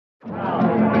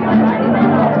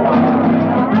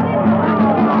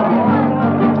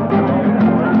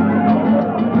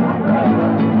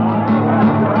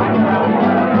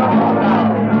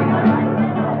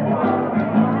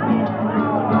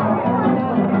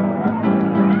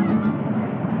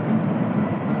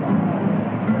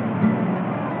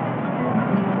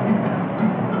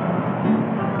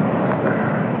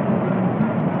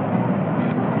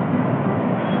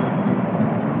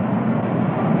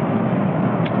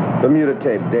Bermuda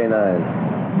tape, day 9.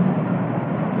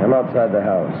 I'm outside the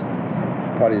house.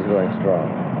 Party's going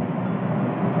strong.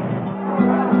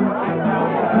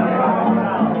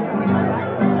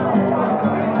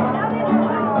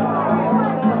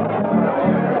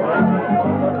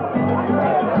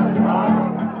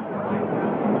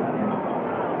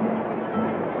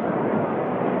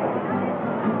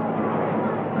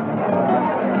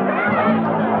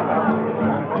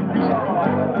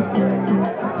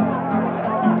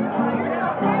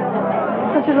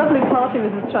 Such a lovely party,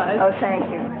 Mrs. Trice. Oh, thank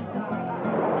you.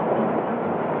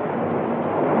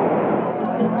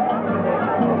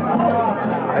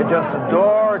 I just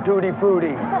adore Tutti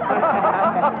Frutti.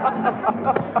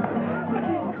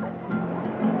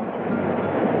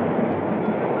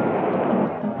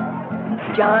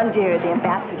 John, dear, the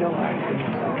ambassador.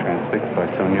 Transfixed by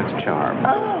Sonia's charm.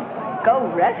 Oh,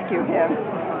 go rescue him.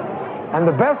 And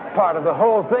the best part of the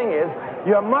whole thing is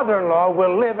your mother-in-law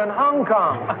will live in Hong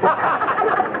Kong.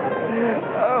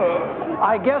 Oh,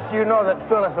 I guess you know that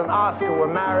Phyllis and Oscar were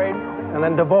married and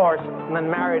then divorced and then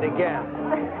married again.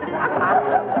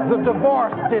 The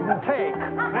divorce didn't take.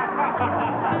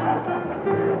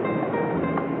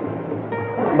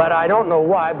 But I don't know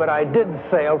why, but I did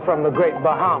sail from the Great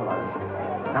Bahamas.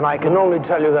 And I can only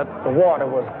tell you that the water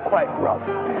was quite rough.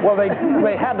 Well, they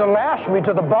had to lash me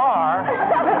to the bar.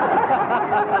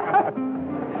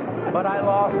 But I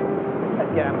lost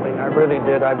at gambling. I really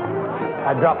did. I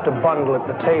dropped a bundle at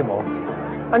the table.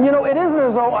 And you know, it isn't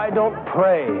as though I don't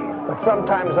pray, but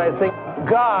sometimes I think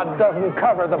God doesn't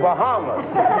cover the Bahamas.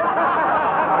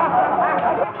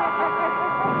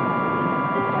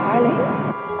 Darling?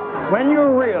 When you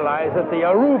realize that the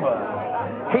Aruba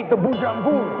hate the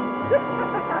Bujamburu,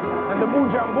 and the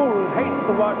Bujamburu hate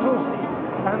the Watusi,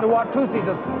 and the Watusi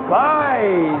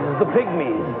despise the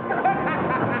Pygmies.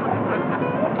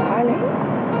 Darling?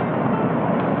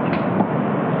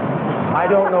 I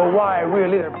don't know why,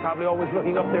 really. They're probably always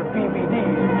looking up their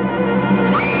BVDs.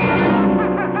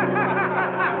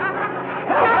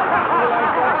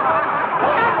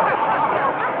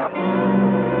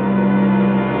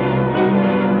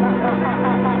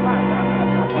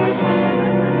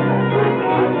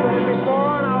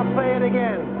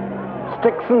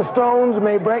 Sticks and stones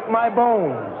may break my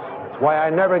bones. That's why I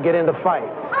never get into fights.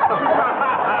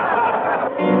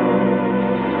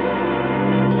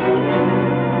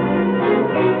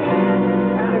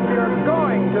 And if you're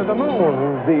going to the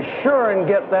moon, be sure and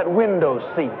get that window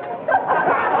seat.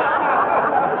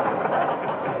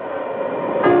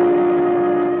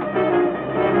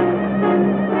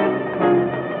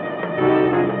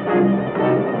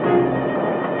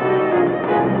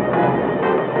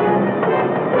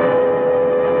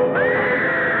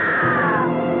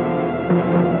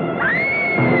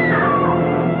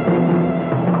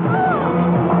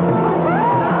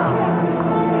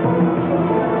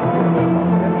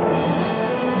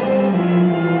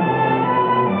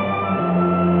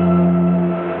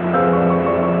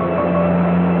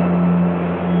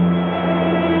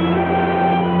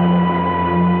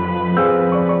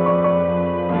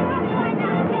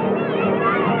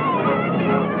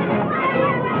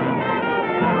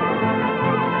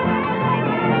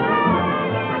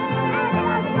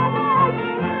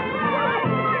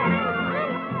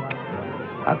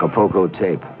 Acapulco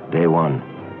tape, day 1.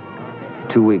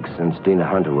 2 weeks since Dina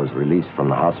Hunter was released from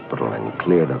the hospital and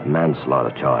cleared of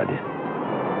manslaughter charge.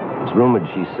 It's rumored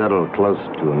she settled close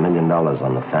to $1 million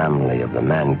on the family of the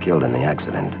man killed in the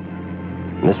accident.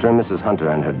 Mr. and Mrs. Hunter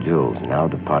and her jewels now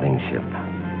departing ship.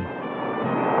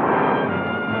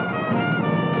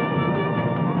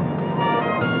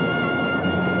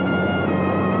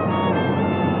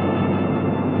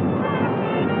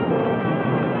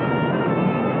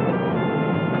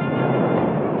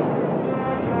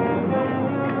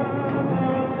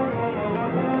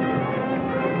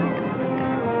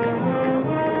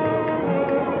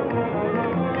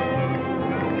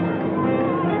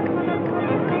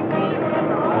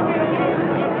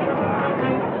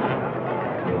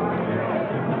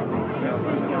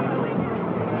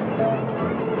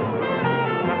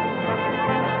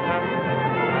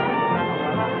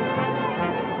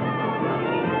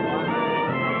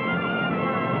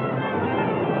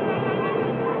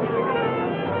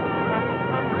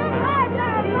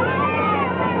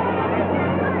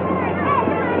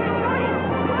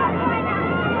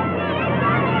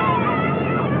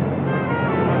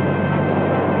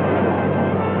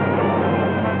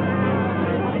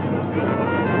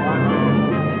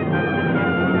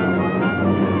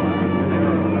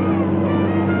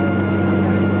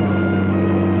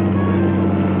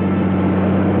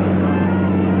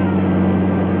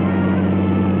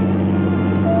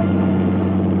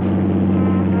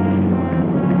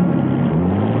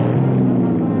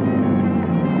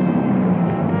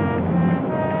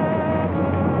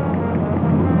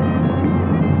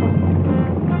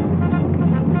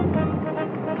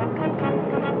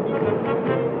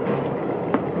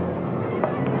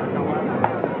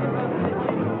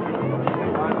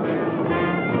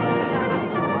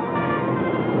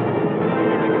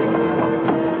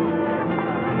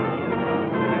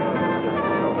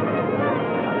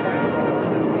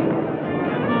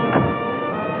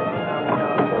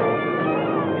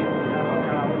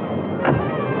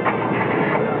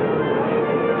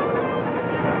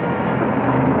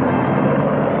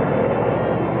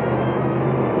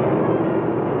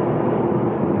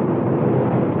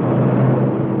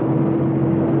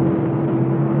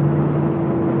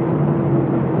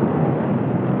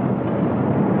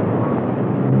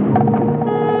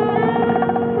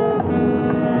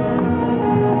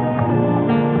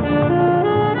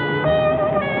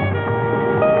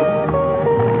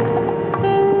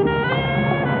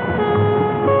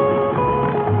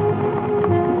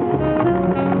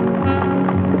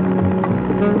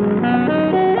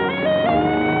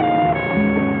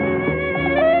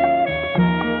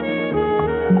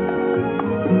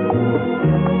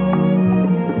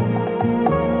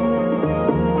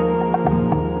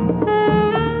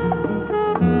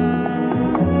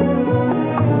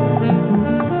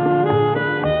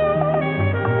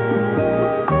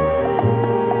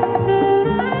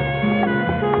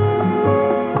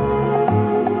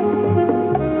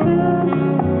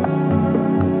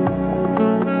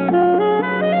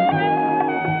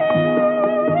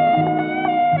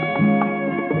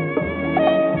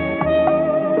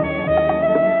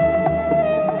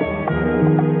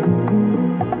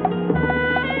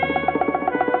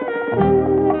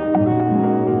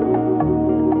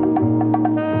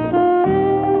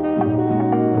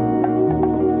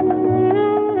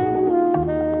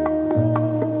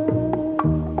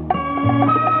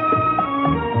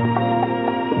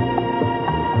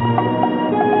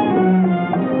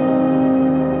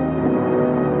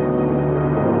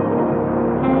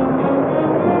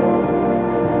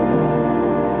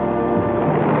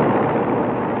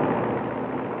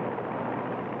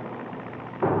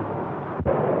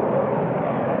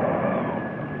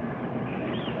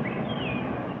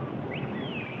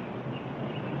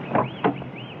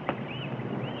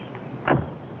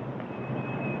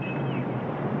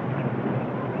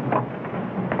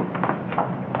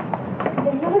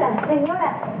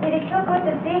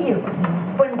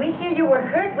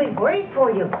 great for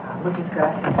you. Muchas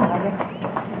gracias, Maria.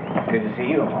 Good to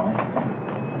see you, Molly.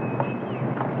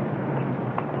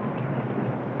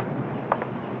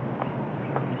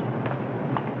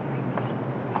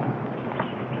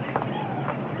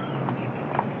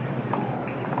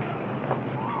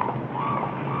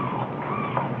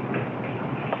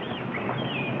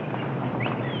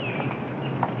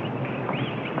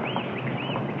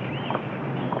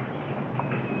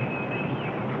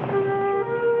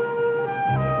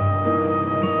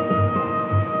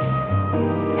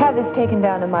 Have this taken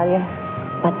down, Amalia.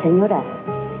 But, senora,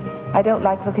 I don't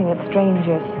like looking at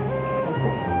strangers.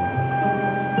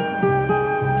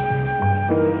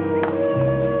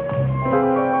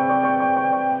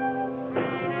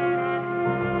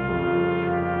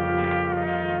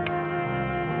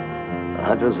 The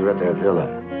Hunters are at their villa.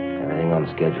 Everything on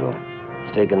schedule.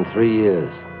 It's taken 3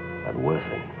 years, but worth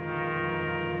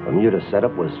it. Bermuda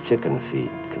setup was chicken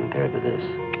feed compared to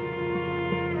this.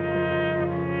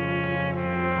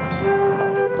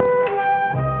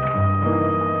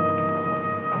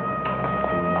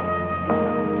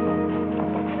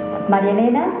 María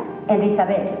Elena,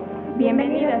 Elizabeth.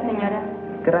 Bienvenida, señora.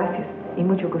 Gracias, y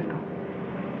mucho gusto.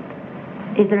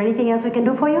 Is there anything else we can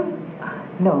do for you?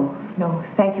 No.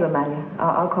 Thank you, Amalia.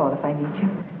 I'll call if I need you.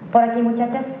 Por aquí,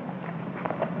 muchachas.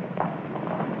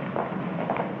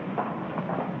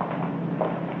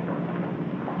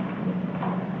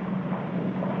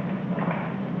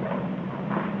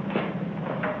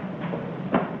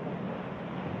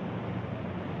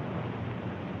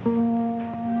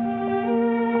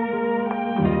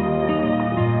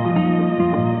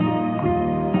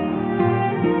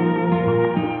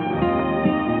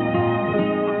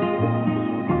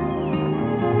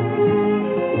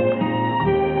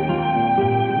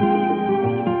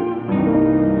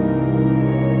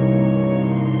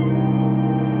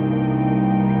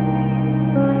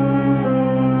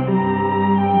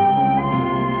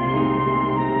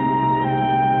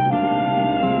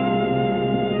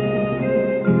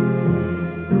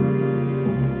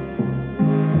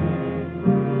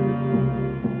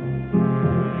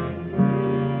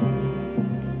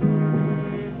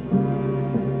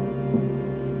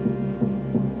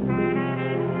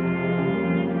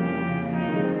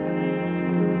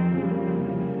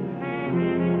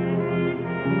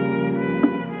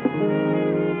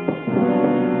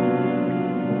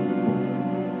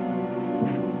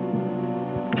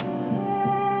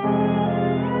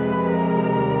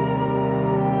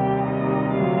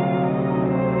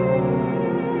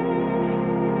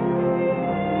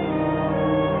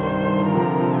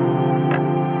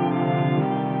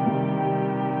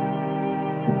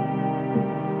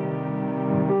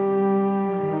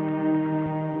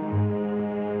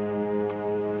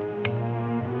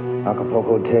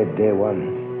 Acapulco tape, day one.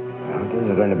 Well, this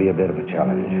is going to be a bit of a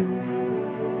challenge.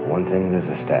 One thing, there's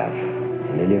a staff.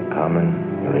 Emilia, Carmen,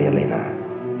 Maria Lena.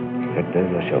 Victor,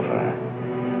 the chauffeur.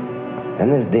 Then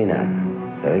there's Dina.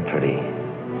 Very pretty.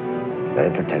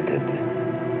 Very protected.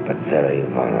 But very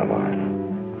vulnerable.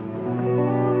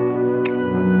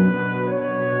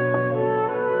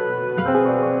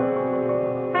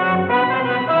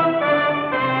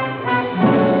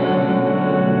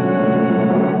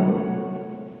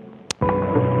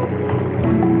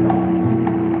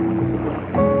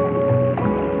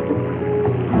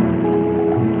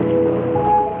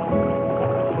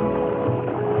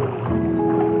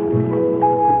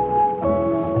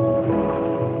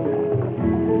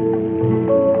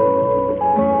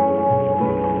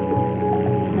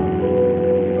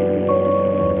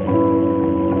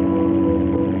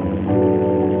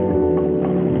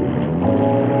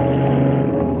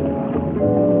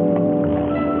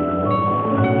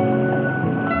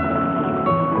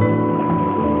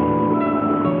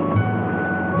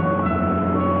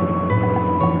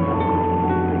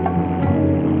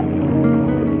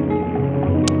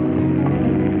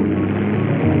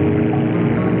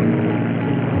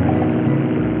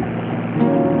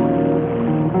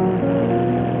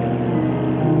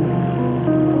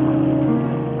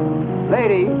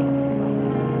 Lady,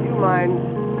 you mind?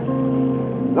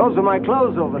 Those are my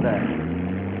clothes over there.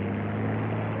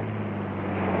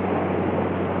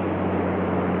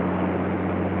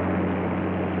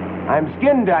 I'm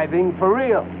skin diving for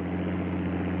real.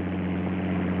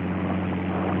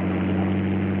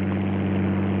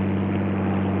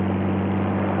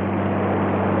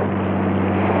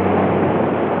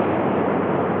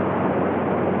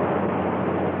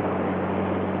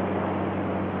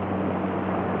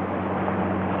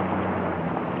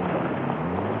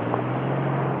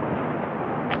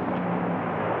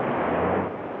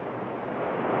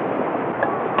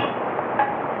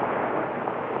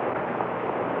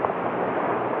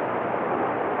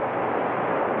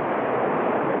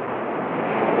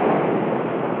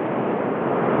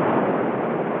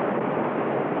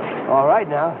 right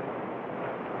now.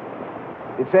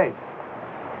 It's safe.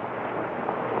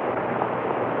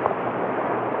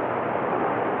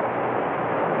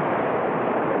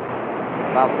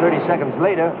 About 30 seconds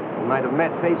later, we might have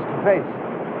met face to face.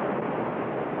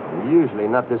 Usually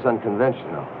not this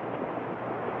unconventional.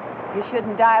 You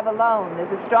shouldn't dive alone.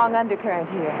 There's a strong undercurrent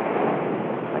here.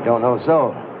 I don't know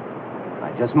so.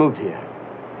 I just moved here.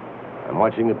 I'm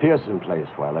watching the Pearson place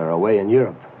while they're away in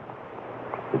Europe.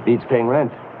 It beats paying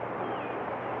rent.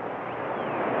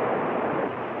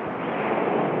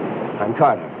 I'm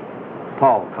Carter.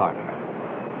 Paul Carter.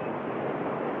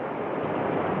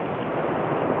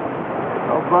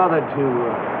 Don't bother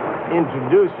to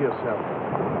introduce yourself.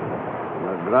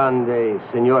 La Grande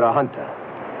Senora Hunter.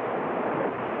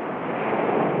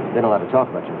 There's been a lot of talk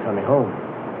about you coming home.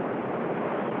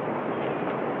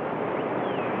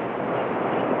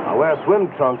 I'll wear swim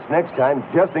trunks next time,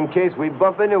 just in case we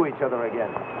bump into each other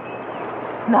again.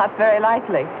 Not very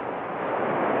likely.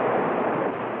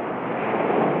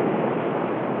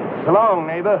 So long,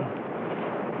 neighbor.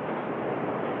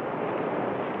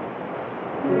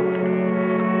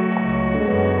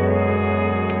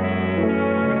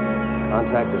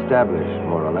 Contact established,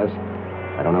 more or less.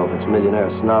 I don't know if it's millionaire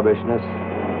snobbishness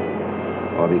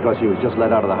or because he was just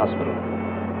let out of the hospital.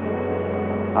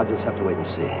 I'll just have to wait and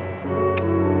see.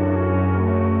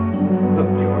 Look,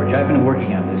 George, I've been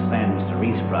working on this San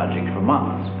Cerise project for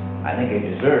months. I think it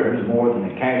deserves more than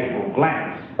a casual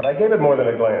glance. But I gave it more than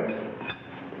a glance.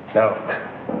 Now,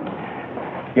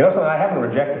 you know something, I haven't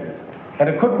rejected it. And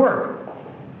it could work.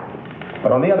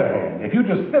 But on the other hand, if you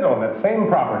just sit on that same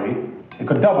property, it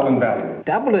could double in value.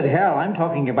 Double it, hell. I'm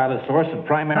talking about a source of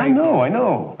primary... I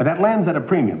know. But that land's at a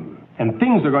premium. And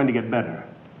things are going to get better.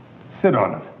 Sit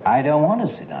on it. I don't want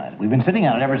to sit on it. We've been sitting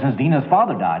on it ever since Dina's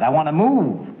father died. I want to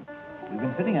move. We've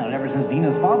been sitting on it ever since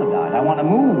Dina's father died. I want to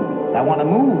move. I want to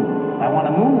move. I want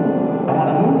to move. I want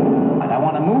to move. I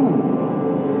want to move.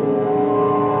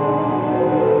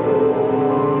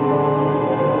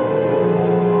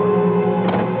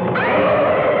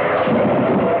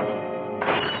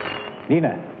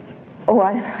 Dina. Oh,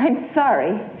 I'm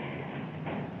sorry.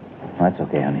 Oh, that's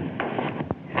okay, honey.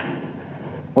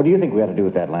 What do you think we ought to do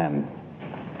with that land?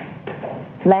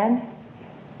 Land?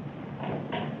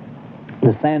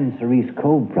 The San Cerise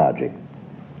Cove project.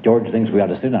 George thinks we ought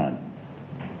to sit on it.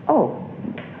 Oh,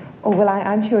 well,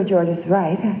 I'm sure George is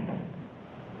right.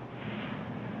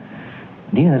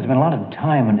 Dina, there's been a lot of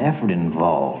time and effort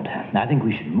involved. I think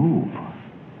we should move.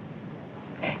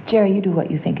 Jerry, you do what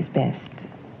you think is best.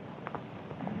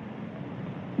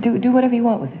 Do whatever you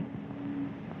want with it.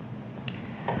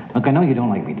 Look, I know you don't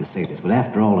like me to say this, but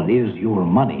after all, it is your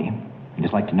money. I'd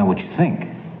just like to know what you think.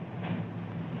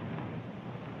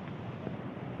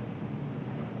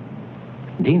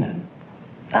 Dina.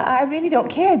 I really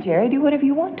don't care, Jerry. Do whatever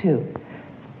you want to.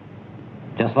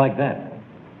 Just like that.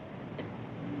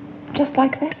 Just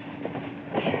like that.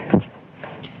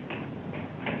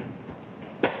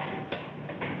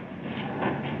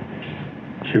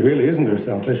 She really isn't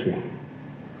herself, is she?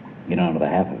 You don't know the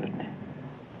half of it.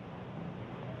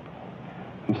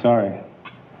 I'm sorry.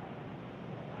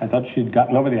 I thought she'd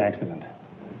gotten over the accident.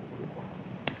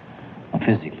 Well,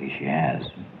 physically, she has.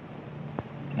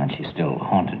 And she's still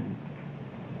haunted.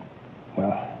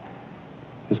 Well,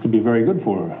 this could be very good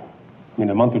for her. I mean,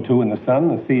 a month or two in the sun,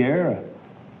 the sea air,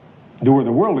 do her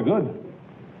the world of good.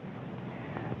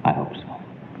 I hope so.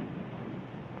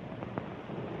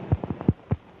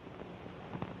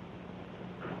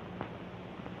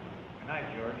 Good night,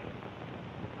 George.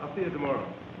 I'll see you tomorrow.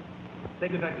 Say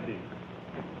good night to Dee.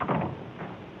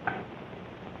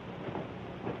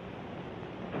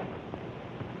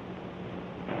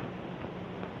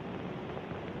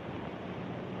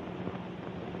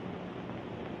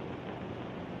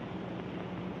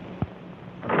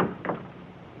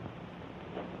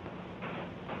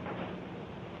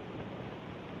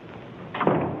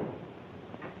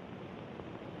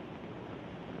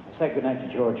 Say good night to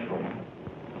George for me.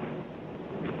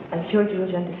 I'm sure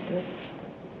George understood.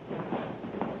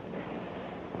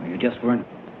 Well, you just weren't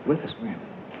with us, were you?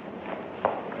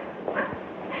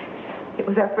 It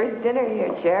was our first dinner here,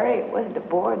 Jerry. It wasn't a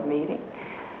board meeting.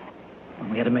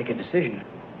 We had to make a decision,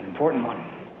 an important one.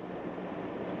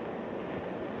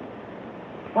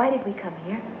 Why did we come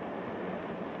here?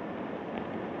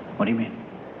 What do you mean?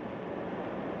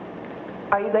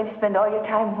 Are you going to spend all your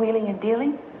time wheeling and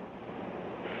dealing?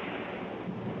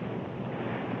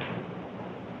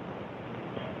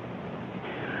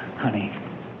 Honey,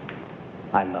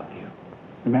 I love you.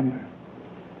 Remember?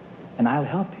 And I'll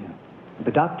help you.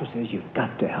 The doctor says you've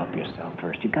got to help yourself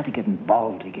first. You've got to get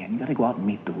involved again. You've got to go out and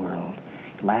meet the world.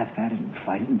 Laugh at it and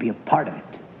fight it and be a part of it.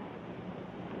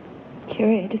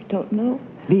 Jerry, I just don't know.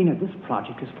 Dina, this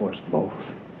project is for us both.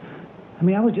 I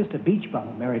mean, I was just a beach bum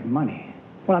who married money.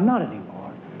 Well, I'm not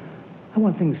anymore. I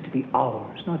want things to be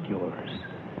ours, not yours.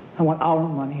 I want our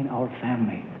money and our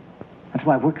family. That's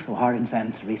why I work so hard in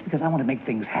San Cerise, because I want to make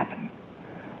things happen.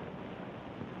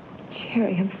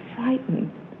 Jerry, I'm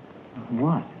frightened.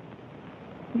 What?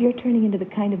 You're turning into the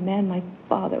kind of man my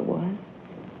father was.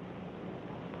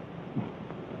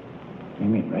 You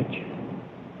mean rich?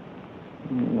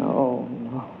 No.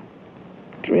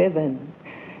 Driven.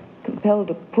 Compelled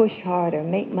to push harder,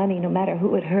 make money no matter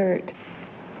who it hurt.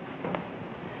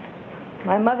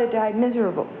 My mother died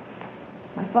miserable.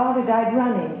 My father died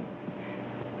running.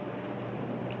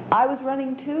 I was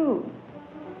running too.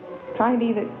 Trying to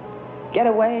either get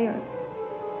away or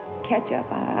catch up.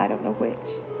 I don't know which.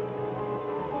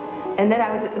 And then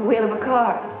I was at the wheel of a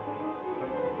car.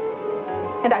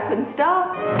 And I couldn't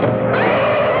stop.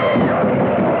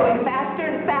 Going faster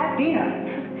and faster.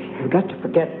 Dina, you've got to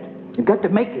forget it. You've got to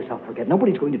make yourself forget.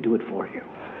 Nobody's going to do it for you.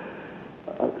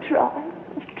 I'll try.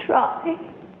 I'll try.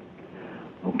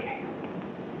 Okay.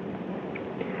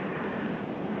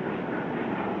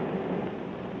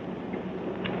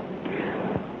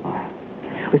 All right.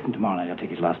 Listen, tomorrow night I'll take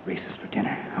his last braces for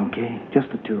dinner, okay? Just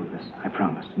the two of us, I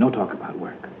promise. No talk about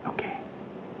work, okay?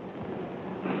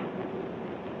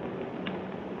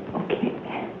 Okay.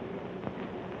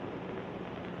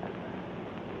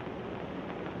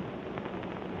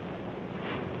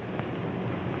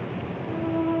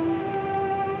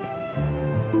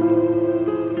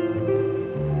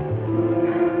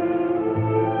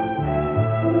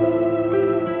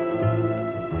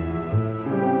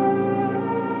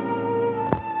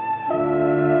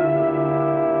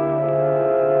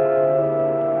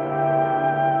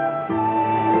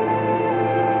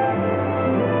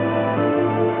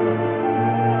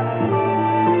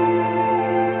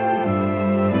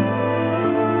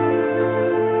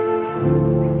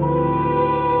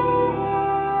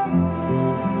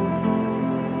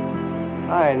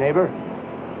 Hi, neighbor.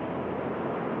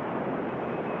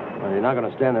 Well, you're not going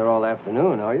to stand there all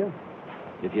afternoon, are you?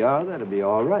 If you are, that'll be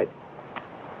all right.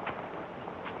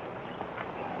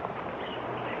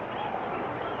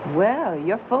 Well,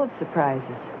 you're full of surprises.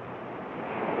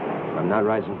 I'm not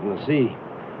rising from the sea.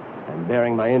 I'm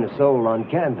bearing my inner soul on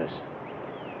canvas.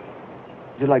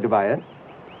 Would you like to buy it?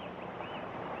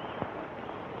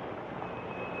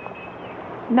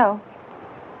 No.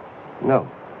 No.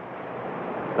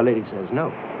 The lady says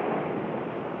no.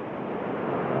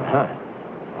 Uh-huh.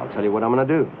 I'll tell you what I'm going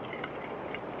to do.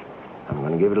 I'm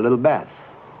going to give it a little bath.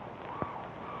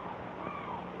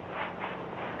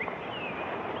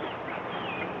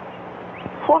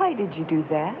 Why did you do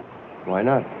that? Why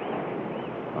not?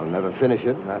 I'll never finish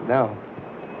it, not now.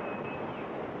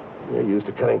 You're used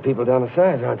to cutting people down to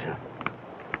size, aren't you?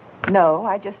 No,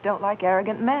 I just don't like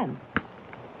arrogant men.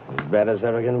 As bad as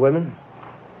arrogant women?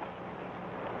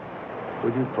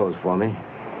 Would you pose for me?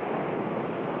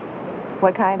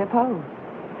 What kind of pose?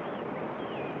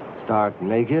 Stark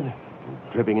naked,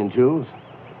 dripping in jewels?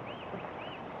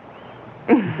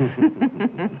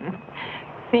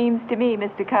 Seems to me,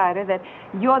 Mr. Carter, that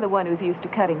you're the one who's used to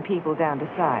cutting people down to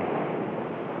size.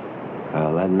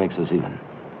 Well, that makes us even.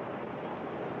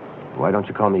 Why don't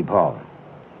you call me Paul?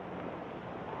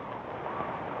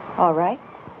 All right,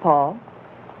 Paul.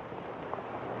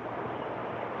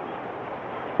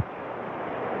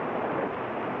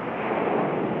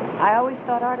 I always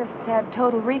thought artists had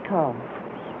total recall.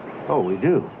 Oh, we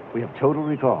do. We have total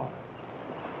recall.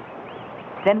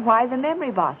 Then why the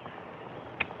memory box?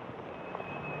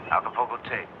 Acapulco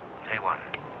tape, day one.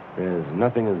 There's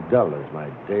nothing as dull as my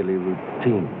daily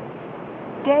routine.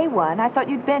 Day one? I thought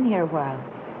you'd been here a while.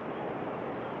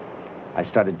 I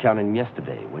started counting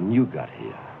yesterday when you got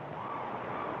here.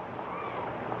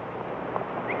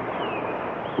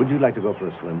 Would you like to go for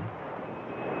a swim?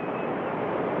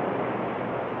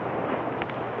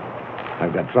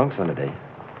 I've got trunks on today.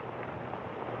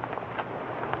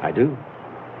 I do.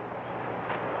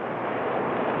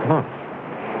 Come on.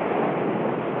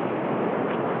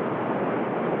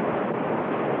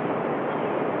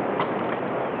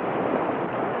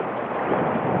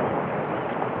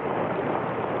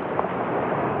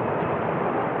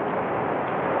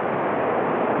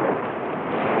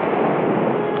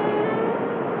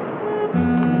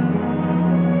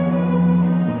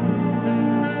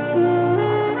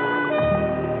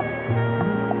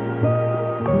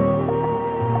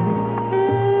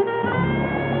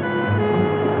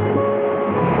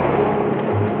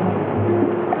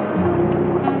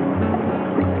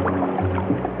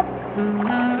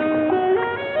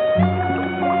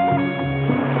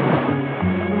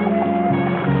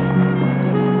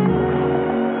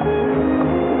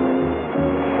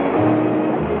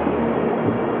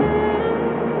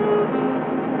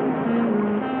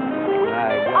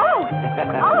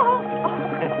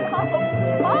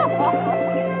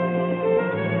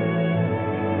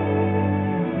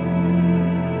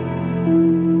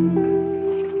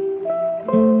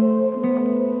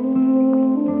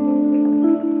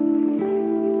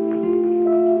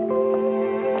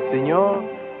 Senor?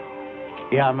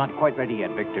 Yeah, I'm not quite ready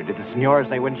yet, Victor. Did the senora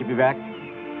say when she'd be back?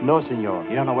 No, senor.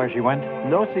 You don't know where she went?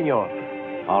 No, senor.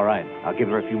 All right. I'll give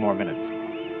her a few more minutes.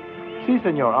 Si,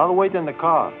 senor. I'll wait in the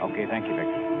car. Okay, thank you,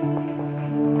 Victor.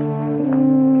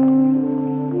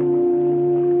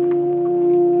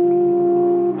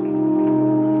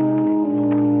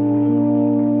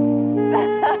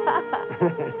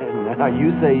 Now,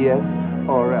 you say yes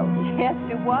or else. Yes,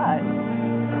 it was.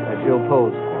 That you'll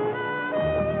pose for me.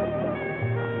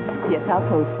 Yes, I'll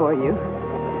pose for you.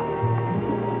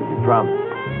 You promise.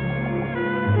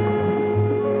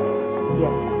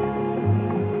 Yes.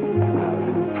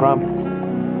 You promise.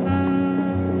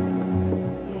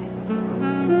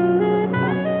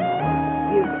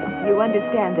 You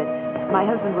understand that my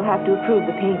husband will have to approve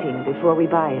the painting before we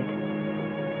buy it.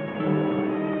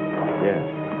 Yes.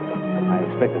 I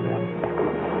expected that.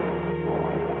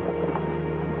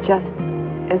 Just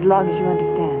as long as you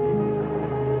understand.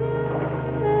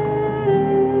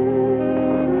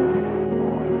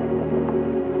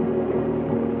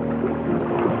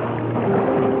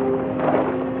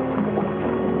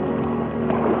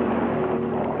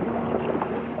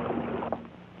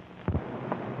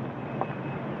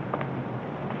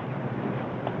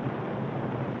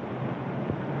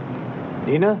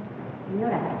 Dina?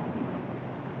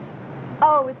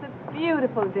 Oh, it's a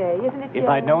beautiful day, isn't it, If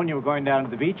I'd known you were going down to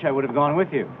the beach, I would have gone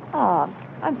with you. Oh,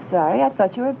 I'm sorry. I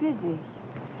thought you were busy.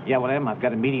 Yeah, well, I've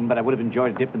got a meeting, but I would have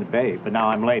enjoyed a dip in the bay. But now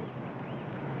I'm late.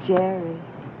 Jerry,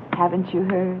 haven't you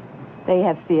heard? They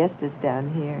have siestas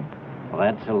down here. Well,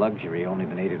 that's a luxury only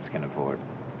the natives can afford.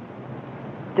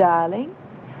 Darling,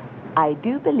 I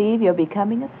do believe you're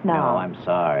becoming a snob. No, I'm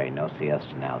sorry. No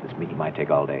siesta now. This meeting might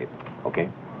take all day. Okay?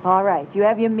 All right, you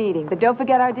have your meeting, but don't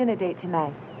forget our dinner date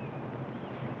tonight.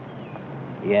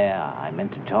 Yeah, I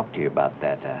meant to talk to you about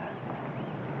that.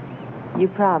 You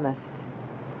promised.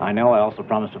 I know. I also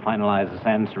promised to finalize the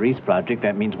San Cerise project.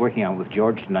 That means working on it with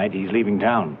George tonight. He's leaving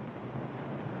town.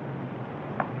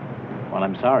 Well,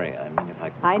 I'm sorry. I mean, if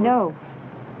I know.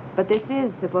 But this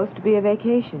is supposed to be a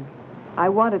vacation. I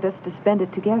wanted us to spend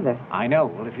it together. I know.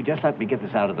 Well, if you just let me get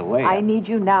this out of the way... I need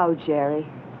you now, Jerry.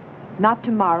 Not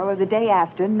tomorrow or the day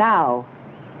after, now.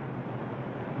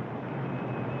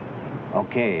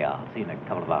 Okay, I'll see you in a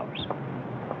couple of hours.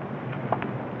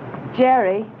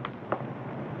 Jerry,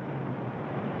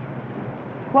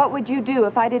 what would you do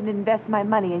if I didn't invest my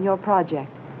money in your project?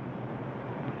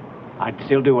 I'd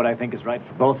still do what I think is right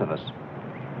for both of us.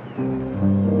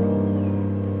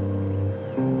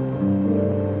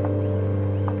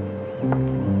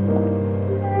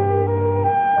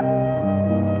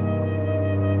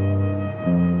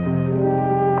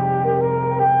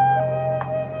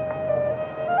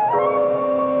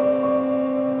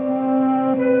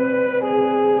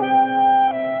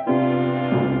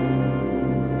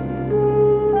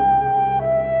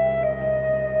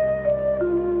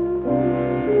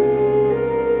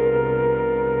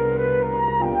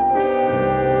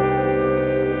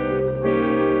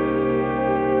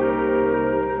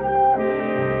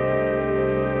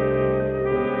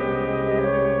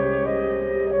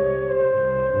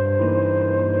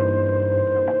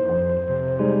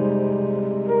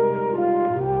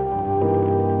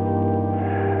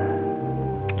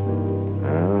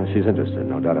 She's interested,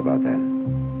 no doubt about that.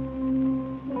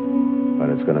 But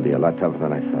it's going to be a lot tougher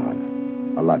than I thought.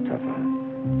 A lot tougher.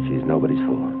 She's nobody's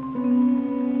fool.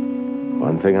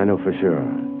 One thing I know for sure.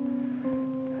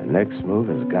 The next move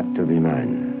has got to be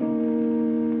mine.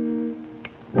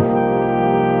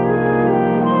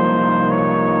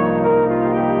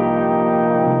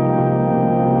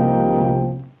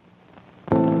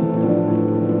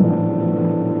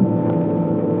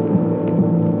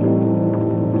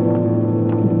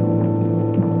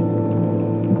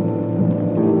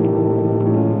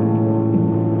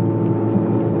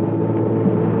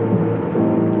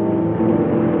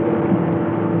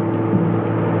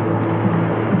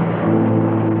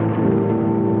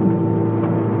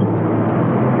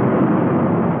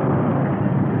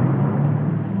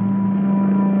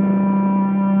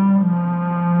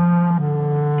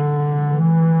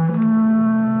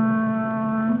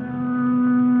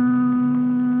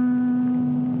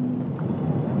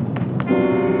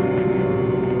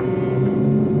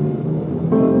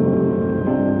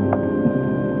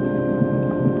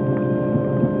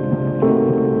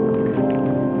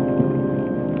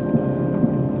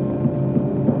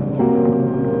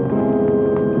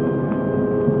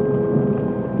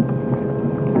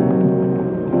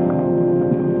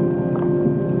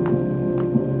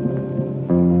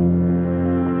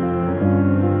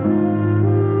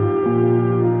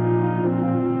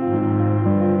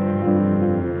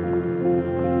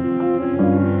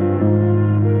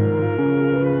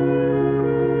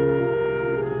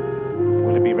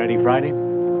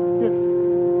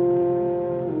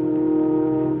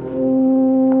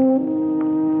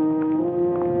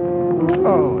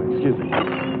 Oh, excuse me.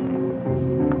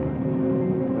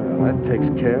 Well, that takes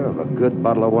care of a good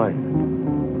bottle of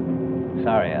wine.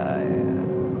 Sorry,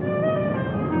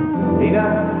 Nina?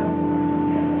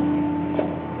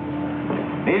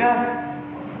 Nina?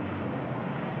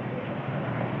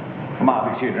 Come on,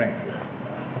 fix you a drink.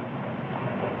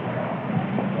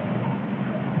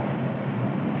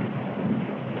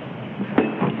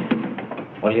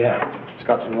 Well, yeah.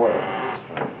 Scotch and water.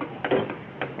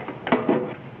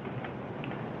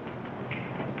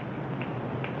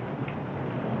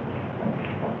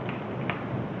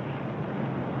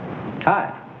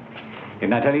 Hi.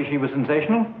 Didn't I tell you she was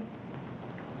sensational?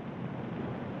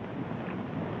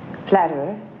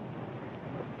 Flatterer.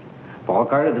 Paul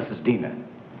Carter, this is Dina.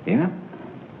 Dina?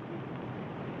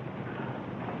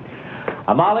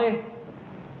 Molly?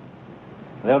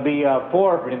 There'll be 4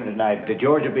 for dinner tonight.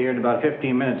 George will be here in about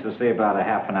 15 minutes. He'll stay about a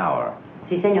half an hour.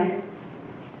 Si, senor.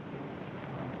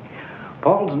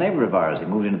 Paul's a neighbor of ours. He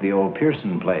moved into the old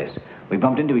Pearson place. We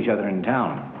bumped into each other in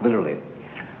town, literally.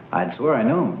 I'd swear I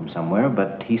know him from somewhere,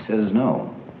 but he says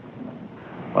no.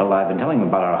 Well, I've been telling him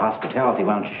about our hospitality.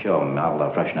 Why don't you show him?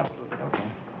 I'll freshen up a little bit,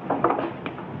 okay?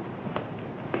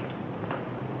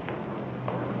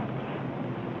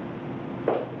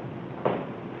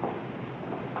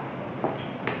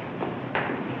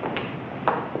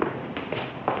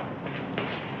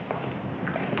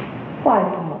 Why,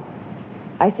 Paul?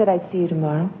 I said I'd see you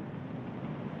tomorrow.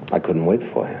 I couldn't wait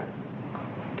for you.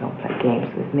 Don't play games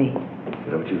with me. Is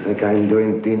that what you think I'm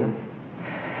doing, Dina?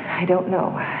 I don't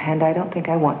know, and I don't think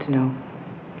I want to know.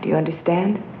 Do you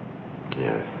understand?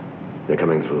 Yes. They're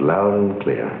coming through loud and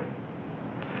clear.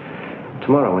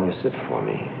 Tomorrow, when you sit for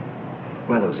me,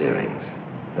 wear those earrings.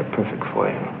 They're perfect for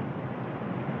you.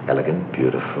 Elegant,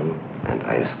 beautiful, and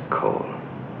ice cold.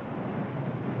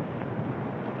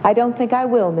 I don't think I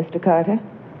will, Mr. Carter.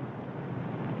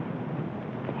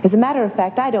 As a matter of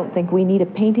fact, I don't think we need a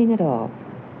painting at all.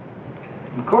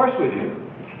 Of course we do.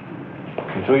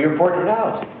 And throw your portrait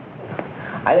out.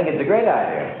 I think it's a great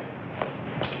idea.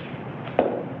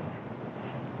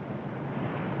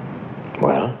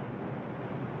 Well?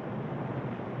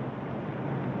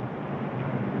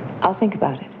 I'll think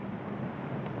about it.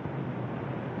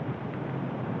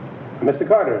 Mr.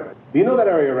 Carter, do you know that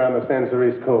area around the San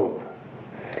Cerise Cove?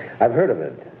 I've heard of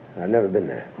it. I've never been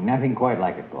there. Nothing quite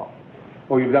like it, Paul.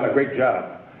 Oh, you've done a great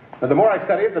job. But the more I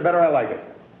study it, the better I like it.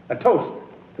 A toast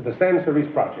to the San Cerise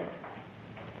Project.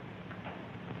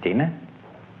 Tina?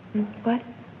 What?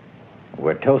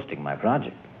 We're toasting my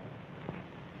project.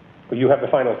 Well, you have the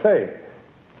final say.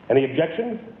 Any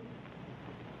objections?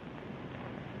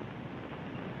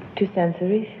 To San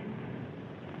Cerise?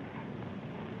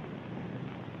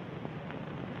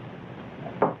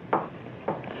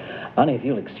 Honey, if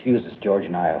you'll excuse us, George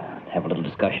and I'll have a little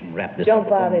discussion, wrap this Don't up.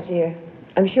 bother, dear.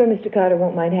 I'm sure Mr. Carter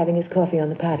won't mind having his coffee on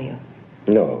the patio.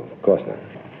 No, of course not.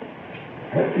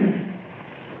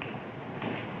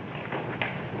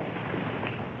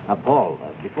 Paul,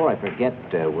 before I forget,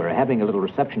 we're having a little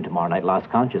reception tomorrow night, Las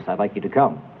Conchas. I'd like you to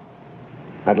come.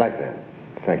 I'd like that.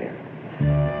 Thank you.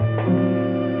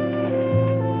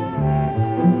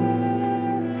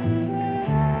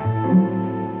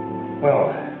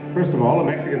 Well, first of all, a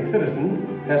Mexican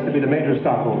citizen has to be the major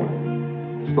stockholder.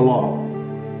 It's the law.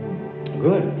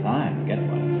 Good, fine, forget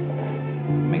about it.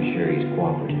 Make sure he's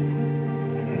cooperative.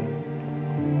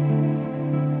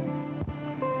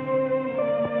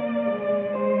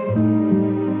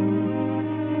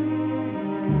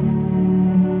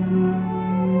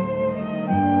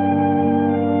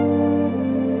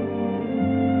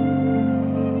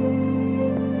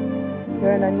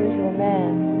 You're an unusual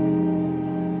man.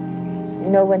 You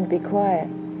know when to be quiet.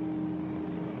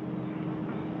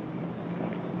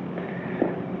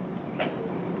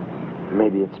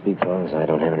 Maybe it speaks for us. I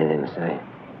don't have anything to say.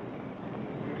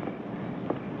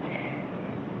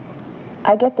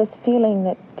 I get this feeling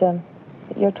that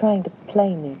you're trying to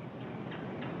play me.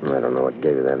 I don't know what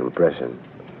gave you that impression.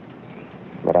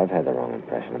 But I've had the wrong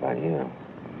impression about you.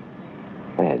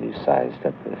 I had you sized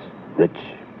up as rich,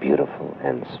 beautiful,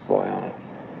 and spoiled.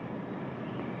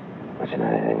 But you're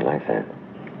not anything like that.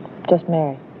 Just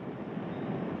married.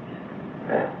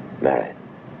 Yeah, married.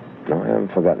 No, I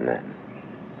haven't forgotten that.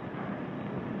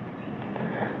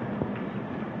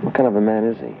 What kind of a man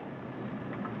is he?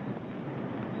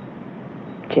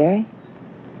 Jerry?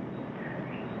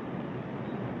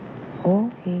 Oh,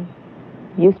 he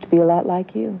used to be a lot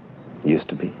like you. Used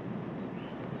to be.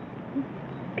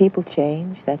 People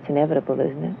change. That's inevitable,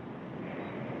 isn't it?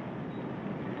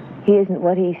 He isn't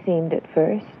what he seemed at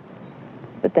first.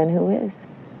 But then who is?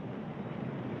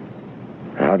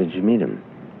 How did you meet him?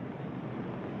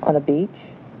 On a beach.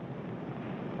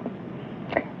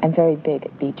 I'm very big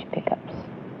at beach pickups.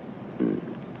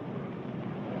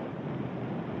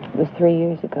 It was 3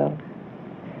 years ago.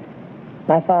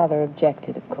 My father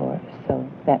objected, of course, so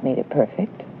that made it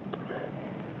perfect.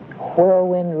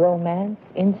 Whirlwind romance,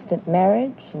 instant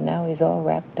marriage, and now he's all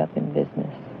wrapped up in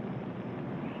business.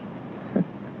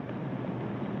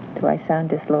 Do I sound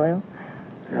disloyal?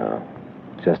 No,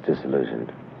 just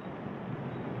disillusioned.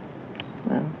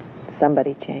 Well,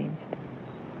 somebody changed.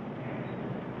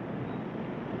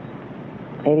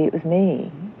 Maybe it was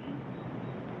me.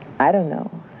 I don't know.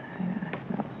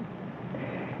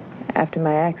 After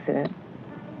my accident,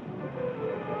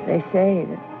 they say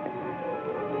that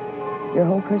your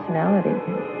whole personality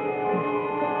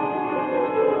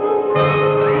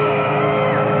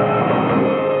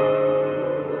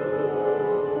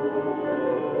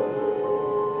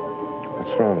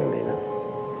What's wrong, Anita?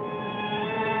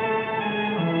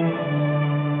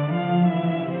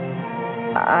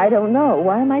 I don't know.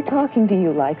 Why am I talking to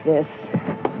you like this?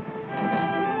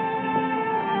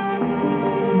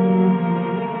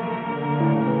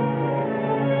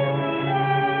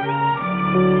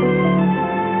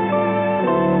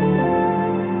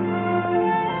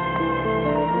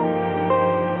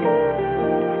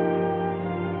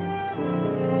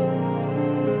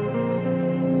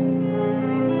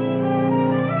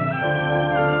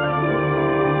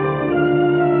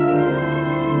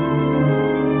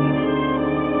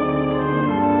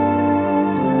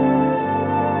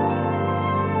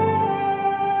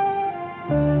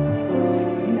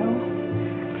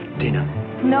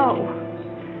 No.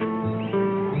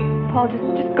 Paul,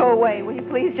 just go away. Will you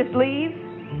please just leave?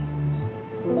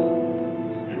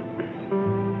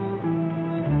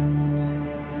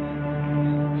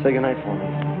 Say goodnight for me.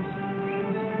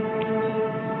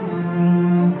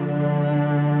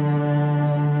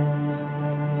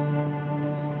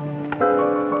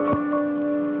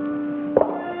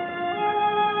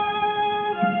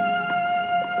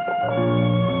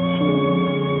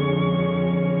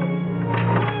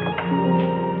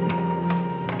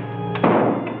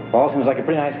 Paul seems like a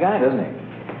pretty nice guy, doesn't he?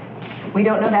 We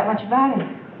don't know that much about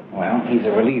him. Well, he's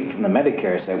a relief from the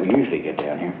Medicare set we usually get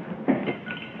down here.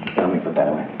 Let me put that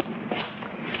away.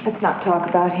 Let's not talk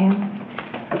about him.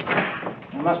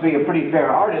 He must be a pretty fair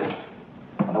artist.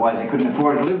 Otherwise, he couldn't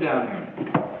afford to live down here.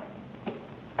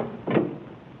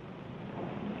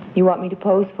 You want me to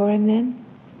pose for him, then?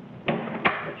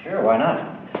 Sure, why not?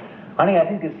 Honey, I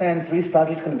think this Sans 3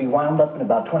 project's going to be wound up in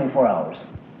about 24 hours.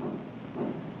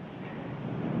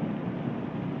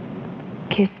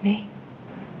 Kiss me.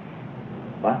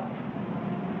 What?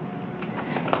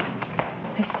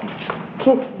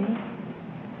 Kiss me.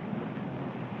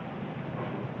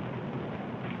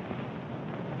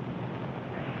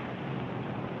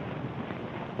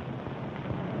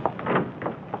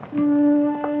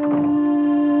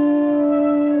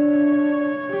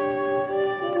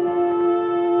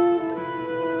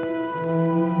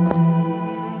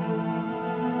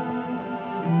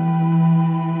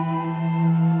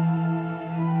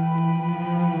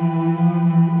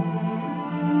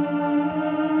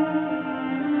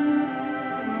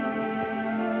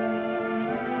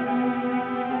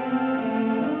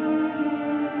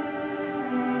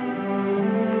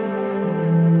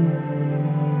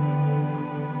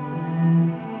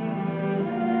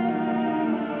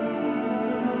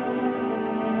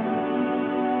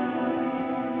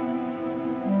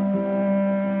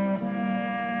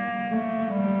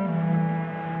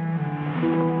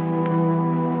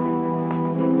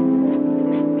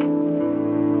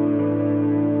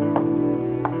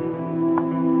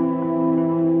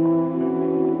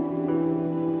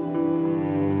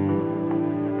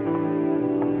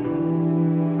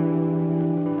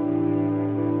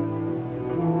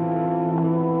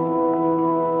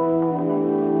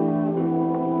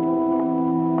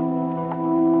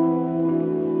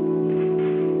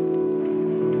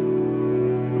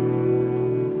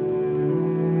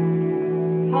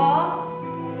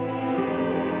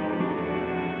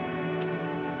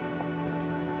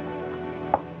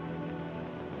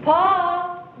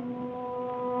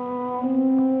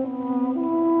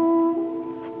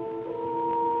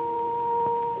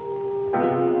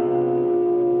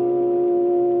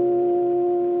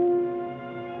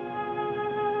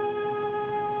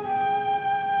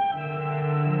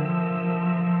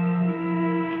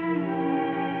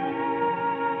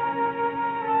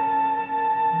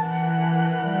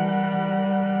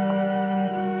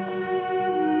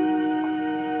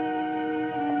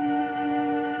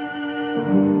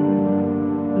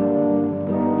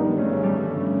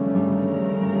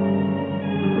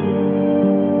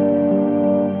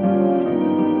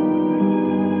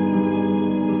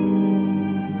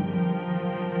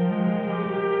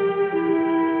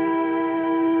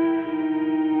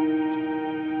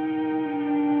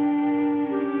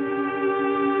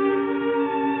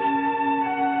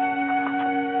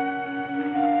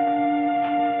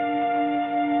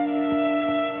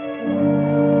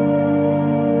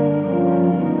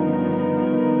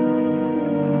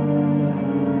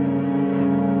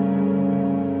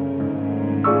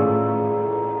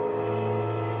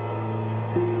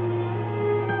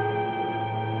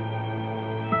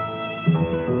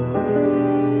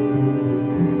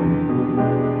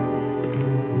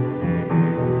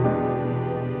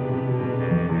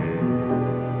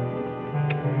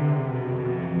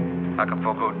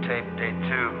 Lifeboat tape, day 2.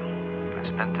 I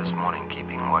spent this morning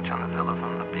keeping watch on the villa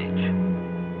from the beach.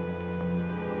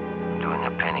 Doing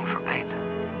a painting for bait.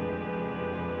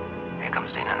 Here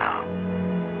comes Dina now.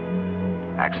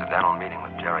 Accidental meeting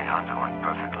with Jerry Hunter went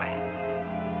perfectly.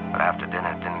 But after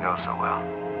dinner, it didn't go so well.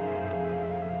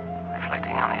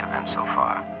 Reflecting on the events so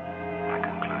far, my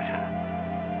conclusion.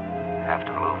 Have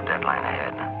to move deadline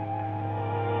ahead.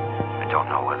 I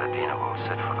don't know whether Dina will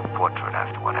sit for the portrait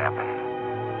after what happened.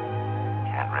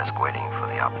 Can't risk waiting for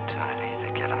the opportunity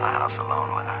to get in the house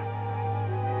alone with her.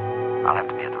 I'll have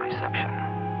to be at the reception.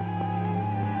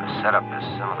 The setup is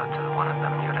similar to the one in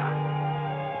Bermuda.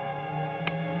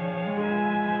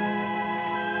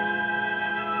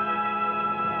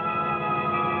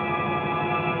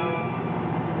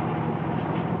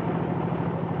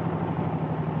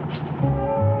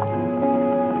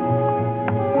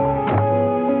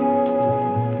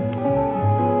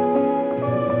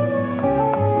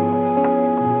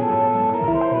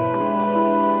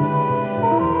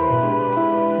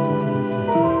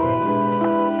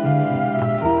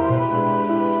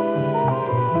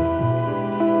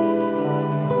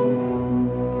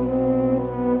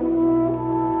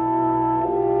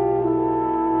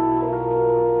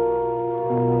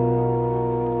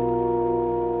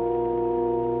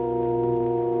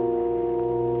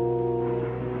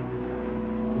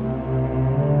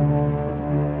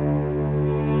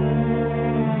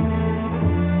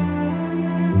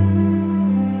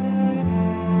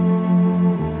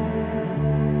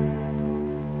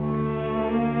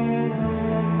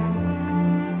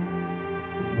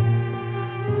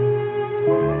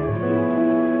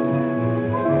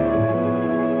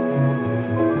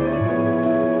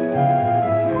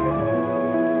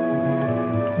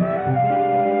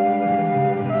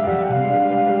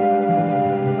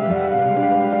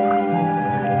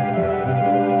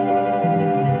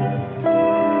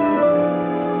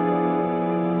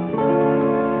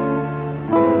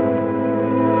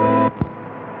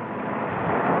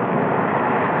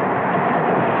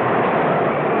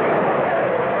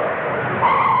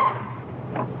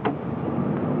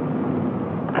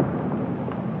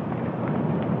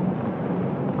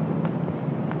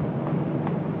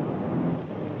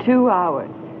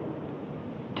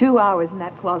 Two hours in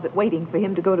that closet waiting for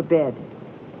him to go to bed.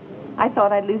 I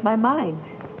thought I'd lose my mind.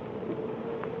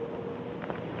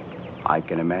 I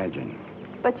can imagine.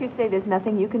 But you say there's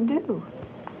nothing you can do.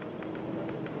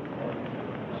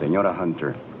 Senora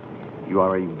Hunter, you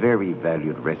are a very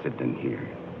valued resident here.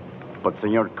 But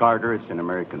Senor Carter is an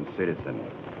American citizen,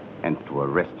 and to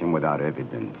arrest him without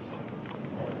evidence.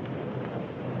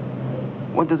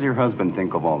 What does your husband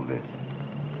think of all this?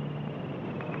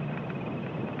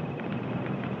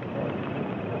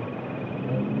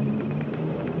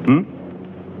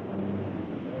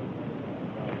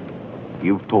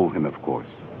 You've told him, of course.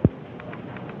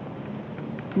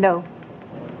 No.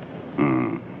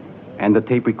 And the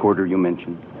tape recorder you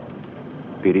mentioned?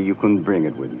 Pity you couldn't bring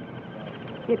it with you.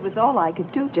 It was all I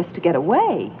could do just to get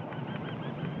away.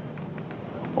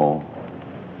 Oh.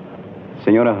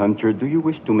 Senora Hunter, do you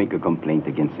wish to make a complaint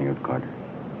against Senor Carter?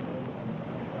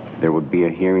 There would be a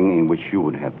hearing in which you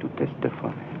would have to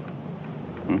testify.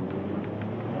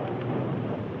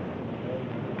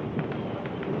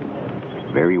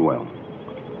 Very well.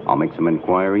 I'll make some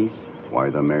inquiries, wire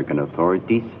the American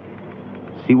authorities,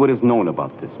 see what is known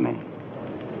about this man.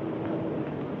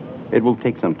 It will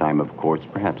take some time, of course,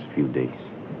 perhaps a few days.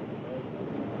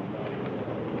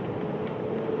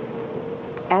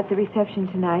 At the reception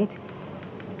tonight,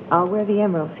 I'll wear the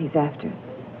emeralds he's after.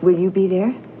 Will you be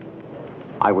there?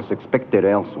 I was expected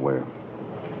elsewhere,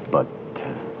 but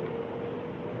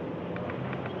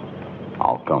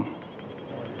I'll come.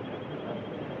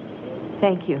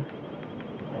 Thank you.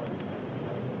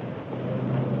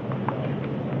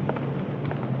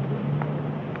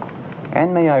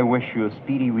 And may I wish you a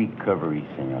speedy recovery,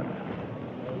 Senora,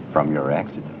 from your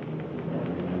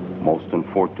accident. Most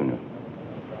unfortunate.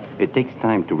 It takes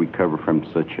time to recover from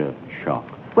such a shock.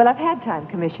 Well, I've had time,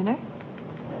 Commissioner.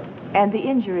 And the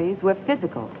injuries were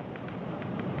physical.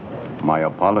 My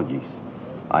apologies.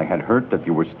 I had heard that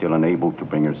you were still unable to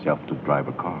bring yourself to drive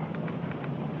a car.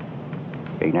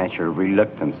 A natural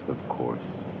reluctance, of course.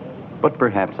 But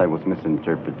perhaps I was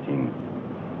misinterpreting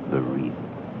the reason.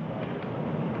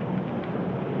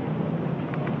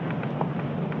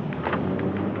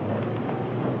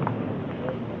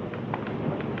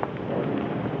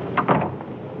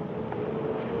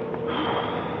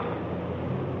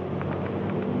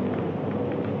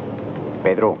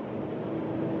 Pedro,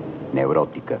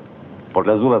 neurótica. Por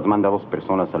las dudas, manda 2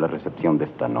 personas a la recepción de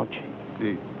esta noche.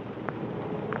 Sí.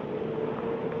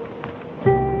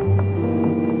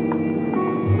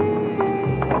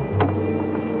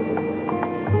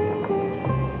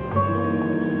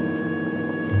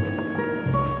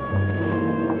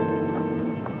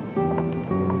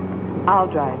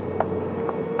 drive.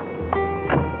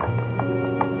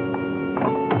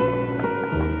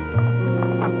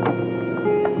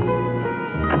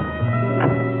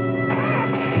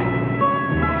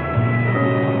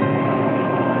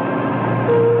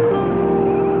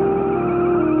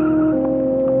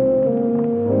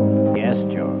 Yes,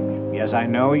 George. Yes, I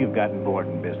know you've got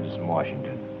important business in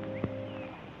Washington.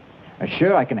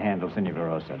 Sure, I can handle Senor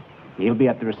Rosa. He'll be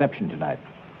at the reception tonight.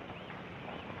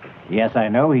 Yes, I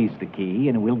know he's the key,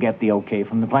 and we'll get the okay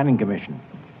from the Planning Commission.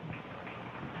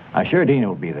 Sure, Dina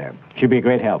will be there. She'll be a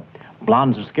great help.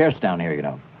 Blondes are scarce down here, you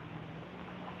know.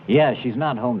 Yeah, she's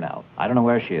not home now. I don't know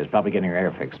where she is. Probably getting her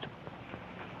hair fixed.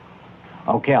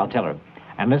 Okay, I'll tell her.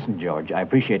 And listen, George, I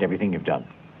appreciate everything you've done.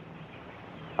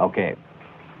 Okay.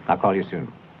 I'll call you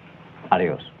soon.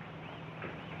 Adios.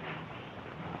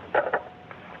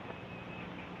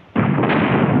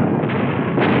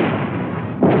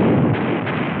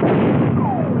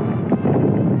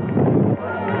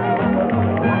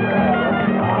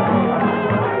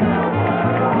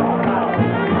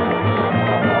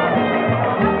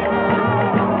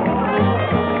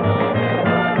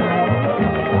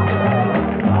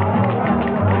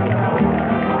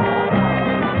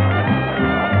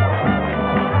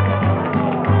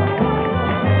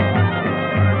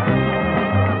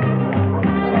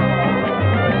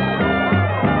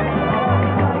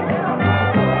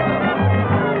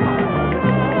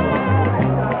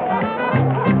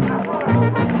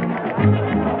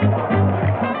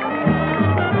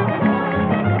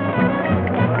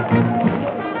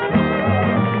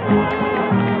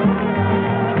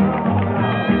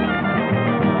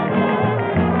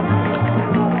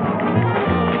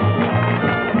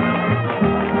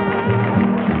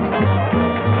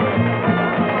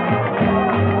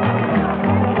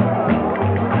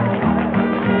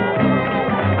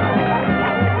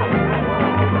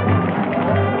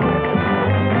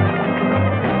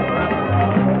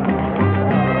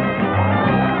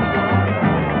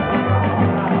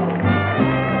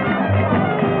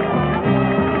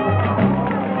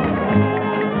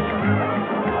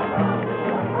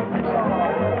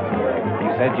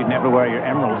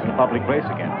 Public place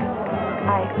again.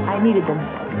 I needed them.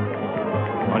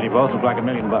 Well, you both look like $1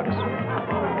 million.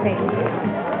 Thank you.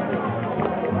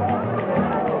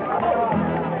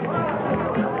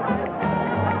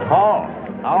 Paul,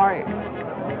 how are you?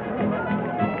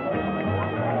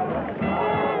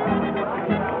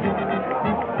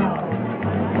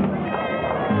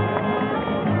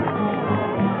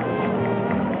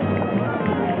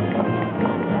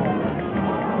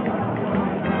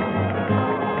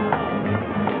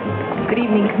 Good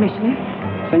evening, Commissioner.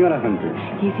 Senora Hunter.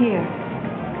 He's here.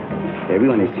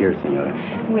 Everyone is here, Senora.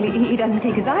 Well, he doesn't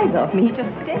take his eyes off me. He just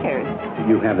stares.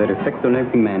 You have that effect on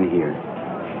every man here.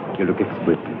 You look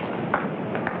exquisite.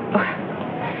 Oh,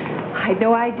 I'd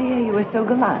no idea you were so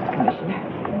gallant, Commissioner.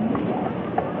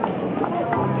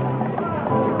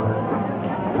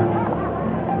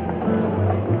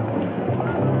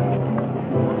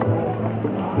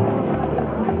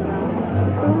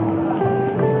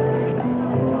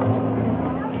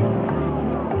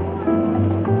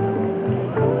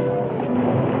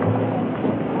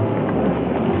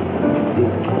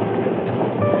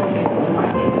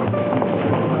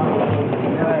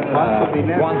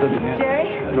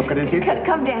 Jerry? Look at it here.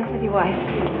 Come dance with your wife.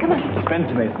 Come on.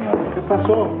 Dispensame, senor. ¿Qué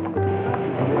pasó?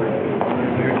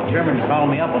 You're determined to follow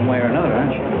me up one way or another,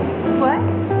 aren't you? What?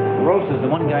 Rosa's the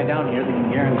one guy down here that can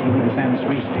guarantee me the San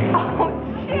Luis team. Oh,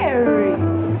 Jerry.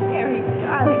 Jerry,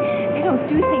 darling. They don't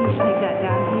do things like that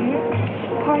down here.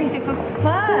 Parties are for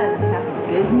fun, not for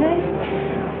business.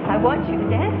 I want you to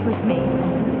dance with me.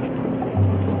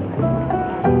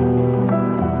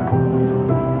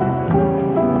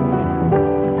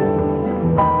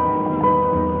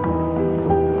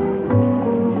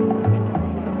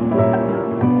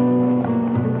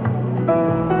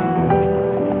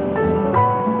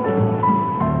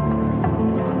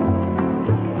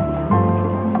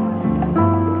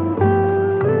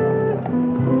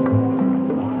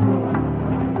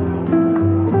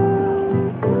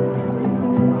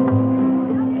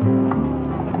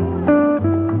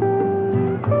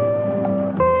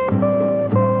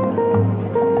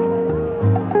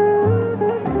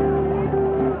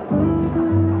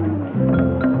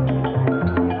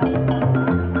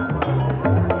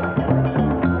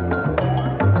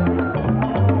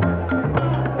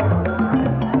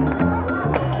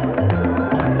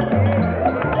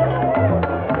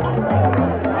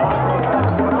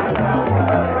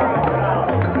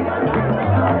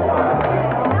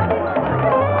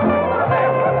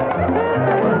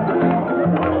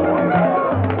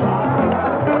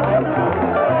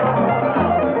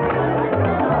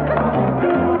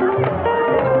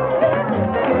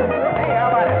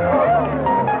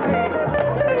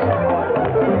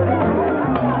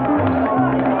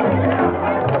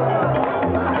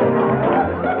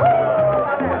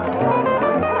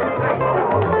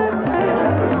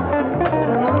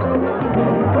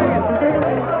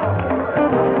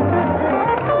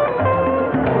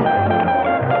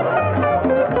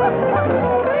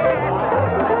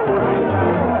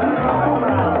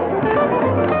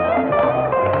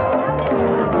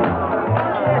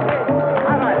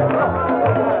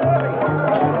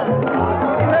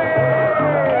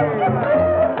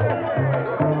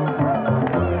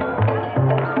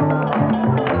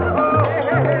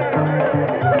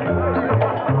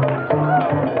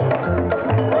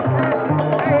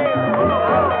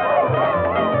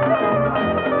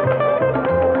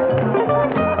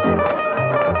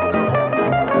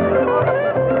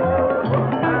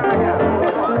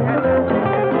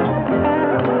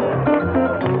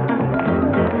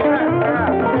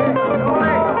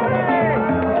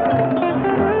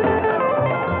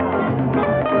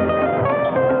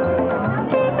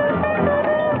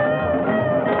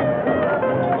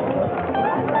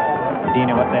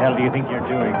 do you think you're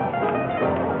doing?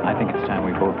 I think it's time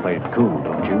we both played it cool,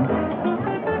 don't you?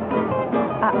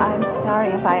 I'm sorry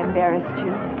if I embarrassed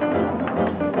you.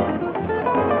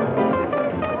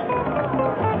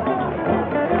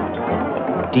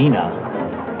 Dina.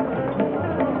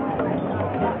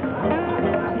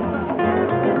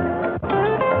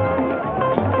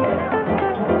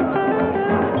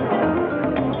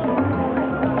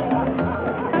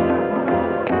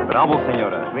 Bravo,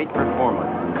 senora. Great performance.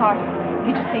 Carter,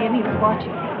 did you see him? He was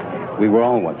watching. We were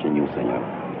all watching you, senor.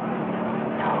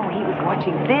 No, he was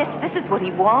watching this. This is what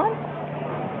he wants.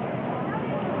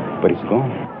 But he's gone.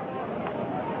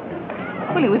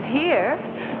 Well, he was here,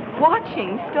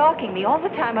 watching, stalking me all the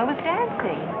time I was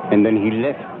dancing. And then he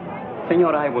left.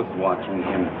 Senor, I was watching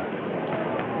him.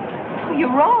 Oh,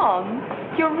 you're wrong.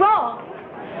 You're wrong.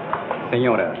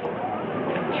 Senora.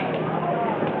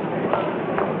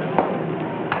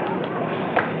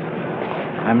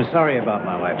 I'm sorry about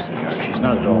my wife, senor. She's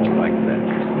not at all like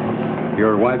that.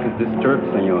 Your wife is disturbed,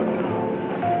 senor.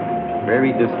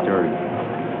 Very disturbed.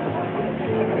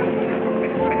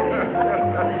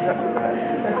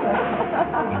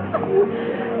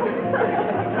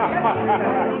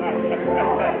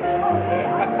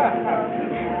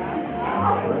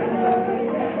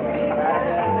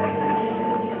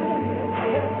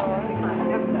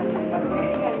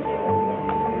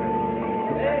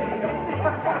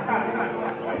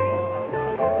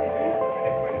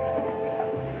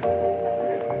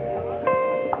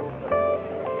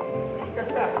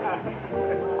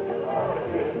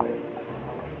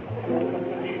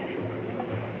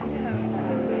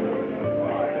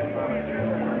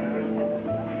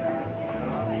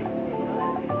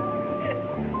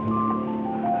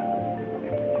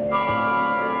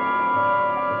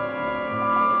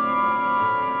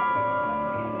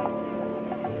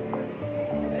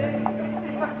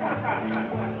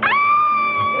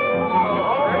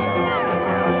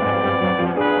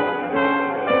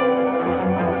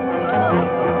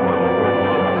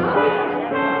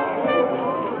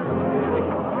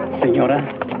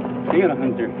 Senora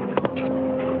Hunter.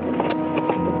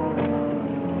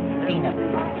 Dina.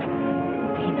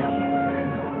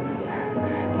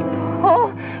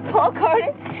 Oh, Paul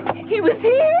Carter, he was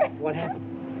here. What happened?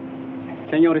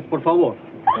 Senores, por favor.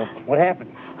 What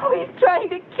happened? Oh, he's trying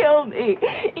to kill me.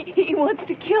 He wants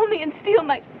to kill me and steal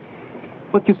my...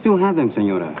 But you still have them,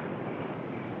 senora.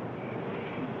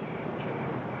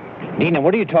 Dina,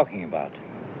 what are you talking about?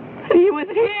 He was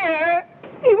here.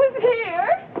 He was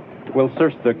here. We'll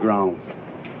search the grounds.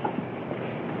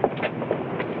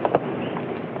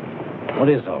 What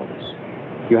is all this?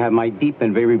 You have my deep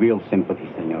and very real sympathy,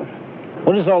 senor.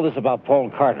 What is all this about Paul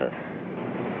Carter?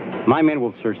 My men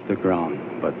will search the ground,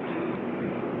 but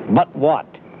But what?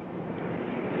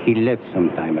 he left some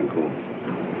time ago.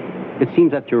 It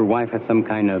seems that your wife has some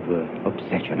kind of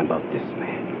obsession about this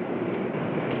man.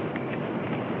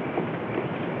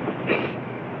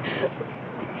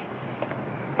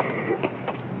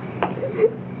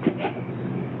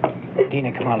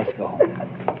 Dina, come on, let's go.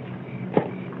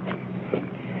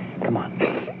 Come on.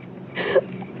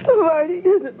 Marty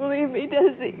doesn't believe me,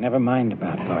 does he? Never mind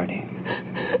about Marty.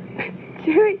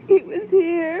 Jerry, he was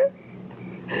here.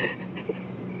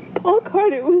 Paul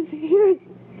Carter was here.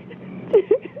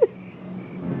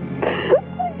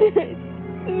 It's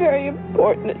very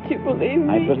important that you believe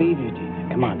me. I believe you, Dina.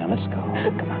 Come on, now, let's go.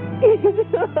 Come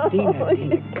on.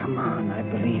 Dina, come on. I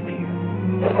believe you.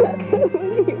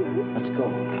 Let's go.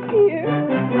 Here.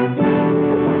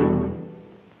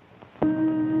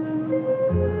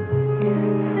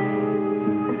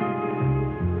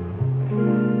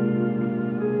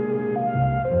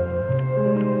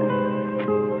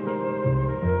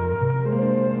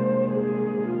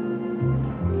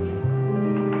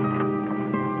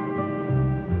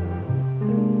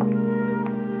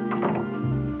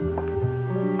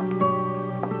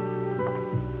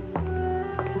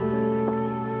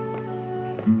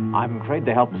 I'm afraid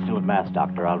the help is still at Mass,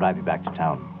 Doctor. I'll drive you back to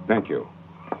town. Thank you.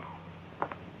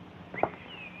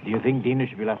 Do you think Dina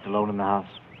should be left alone in the house?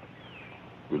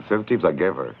 With sedatives I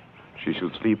gave her, she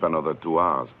should sleep another 2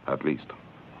 hours, at least.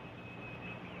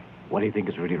 What do you think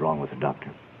is really wrong with her,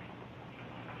 Doctor?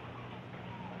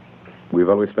 With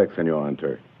all respect, Senor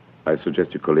Hunter, I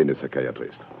suggest you call in a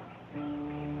psychiatrist.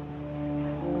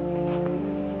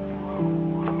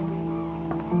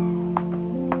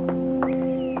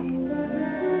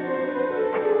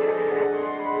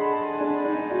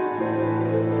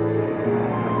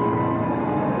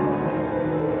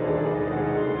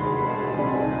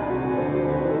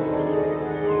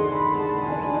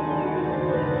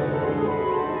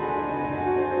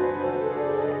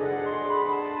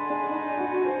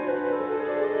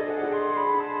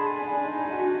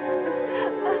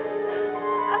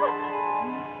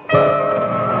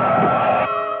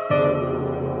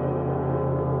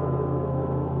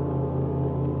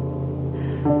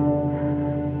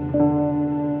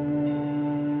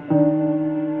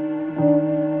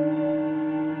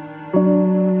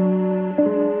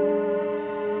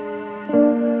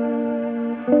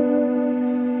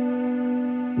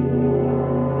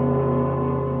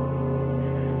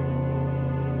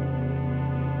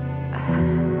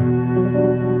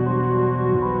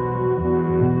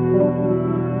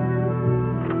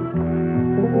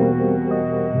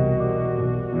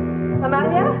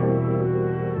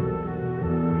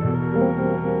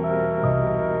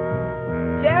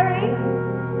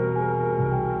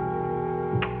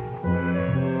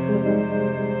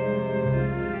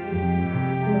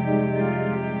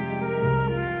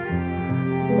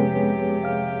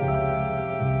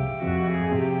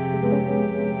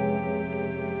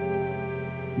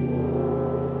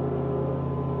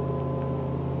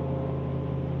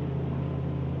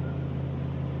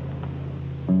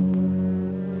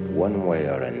 One way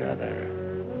or another,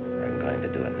 I'm going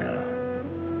to do it now.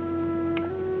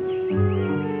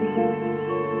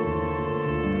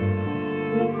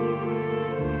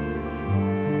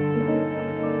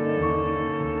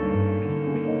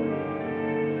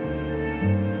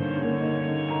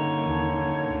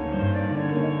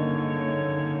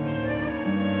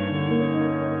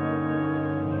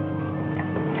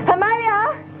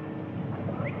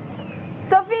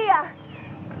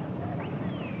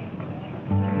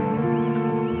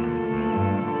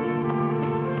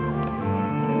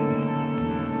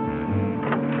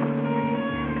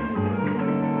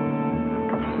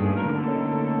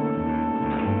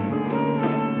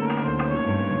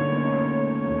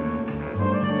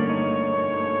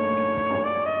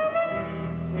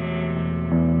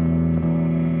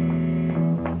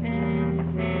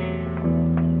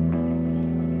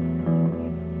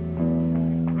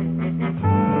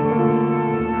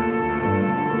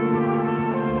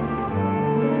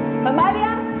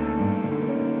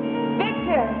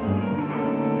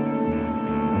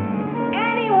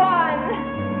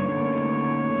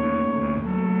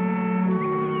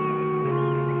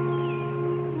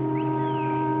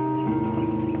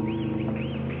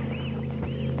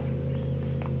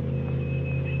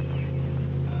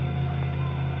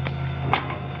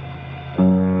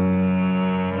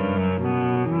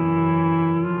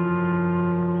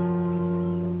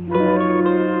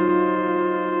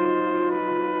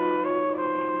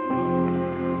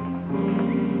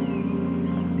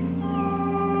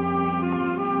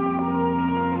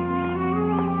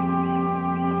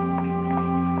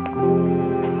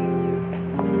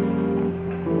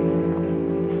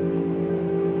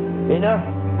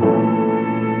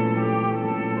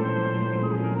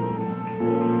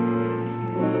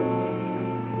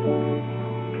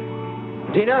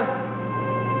 Dina?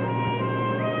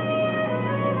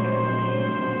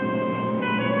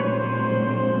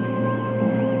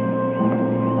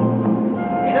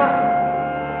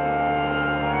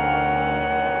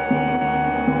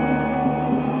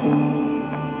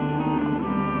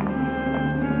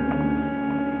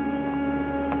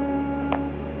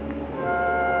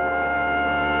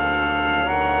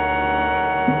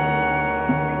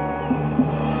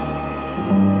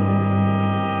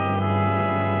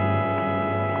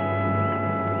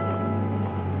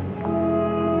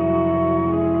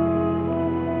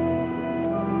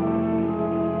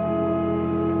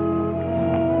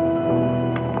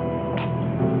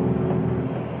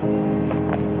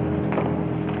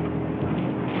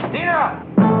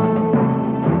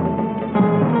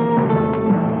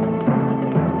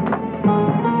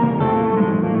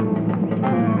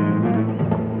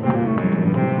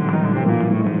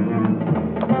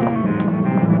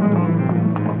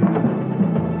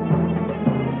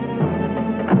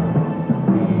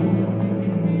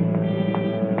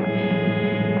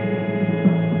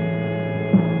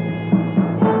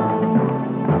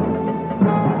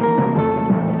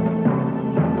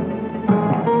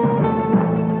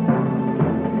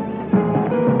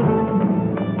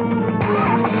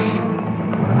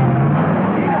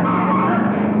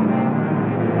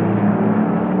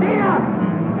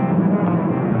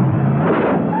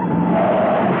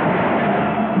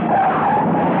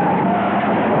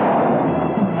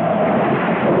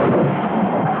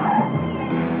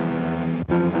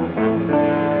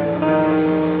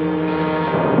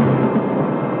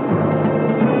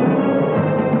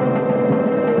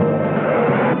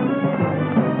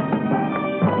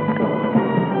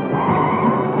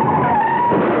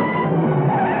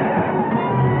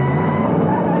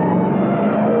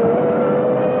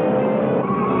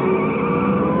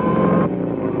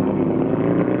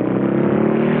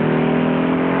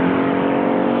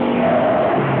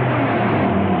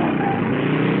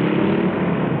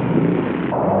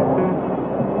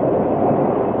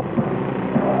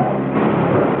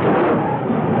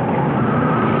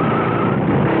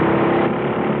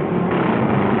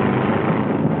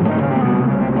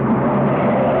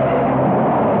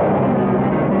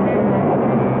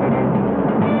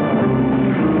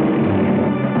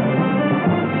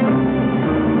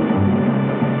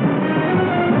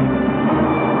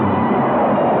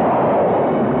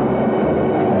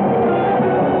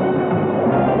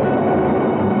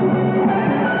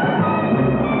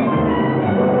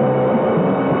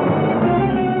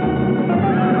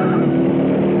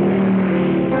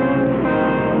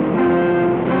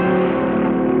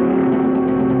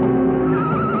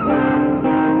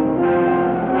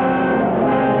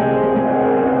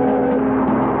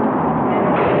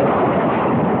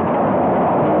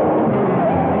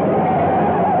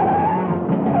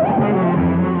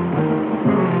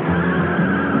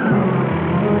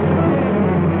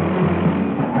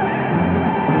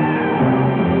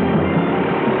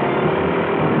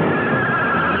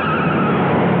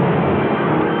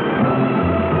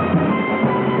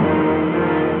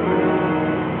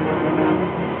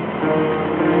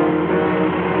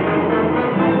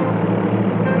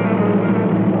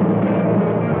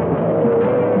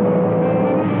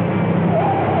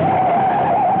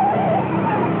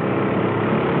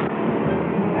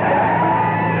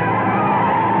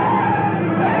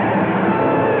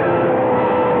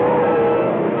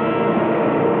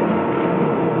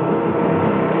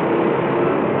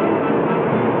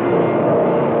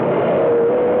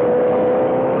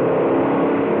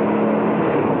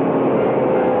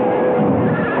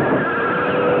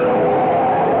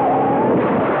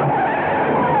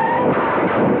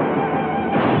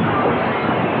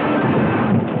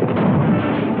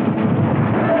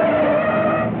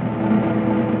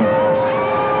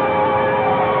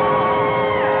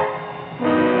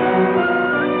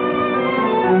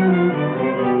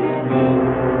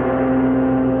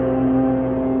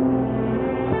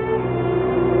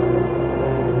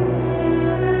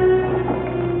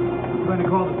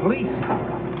 police.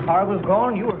 Car was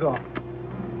gone, you were gone.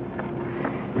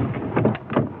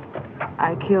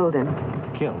 I killed him.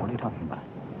 Kill? What are you talking about?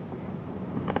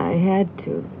 I had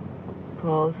to.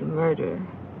 Paul's the murderer.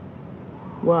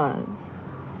 Was.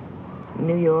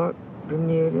 New York,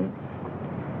 Bermuda.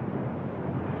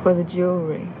 For the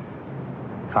jewelry.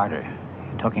 Carter.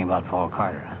 You're talking about Paul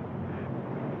Carter.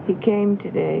 He came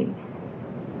today.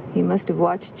 He must have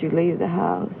watched you leave the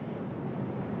house.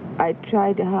 I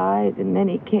tried to hide, and then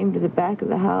he came to the back of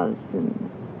the house, and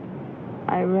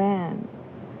I ran.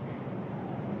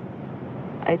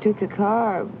 I took the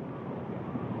car,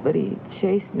 but he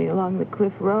chased me along the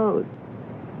cliff road.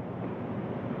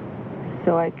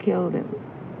 So I killed him.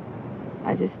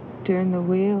 I just turned the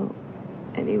wheel,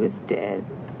 and he was dead.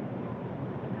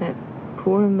 That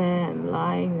poor man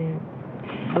lying there,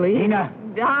 bleeding, Tina!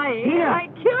 dying. Tina! I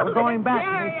killed him. We're going back.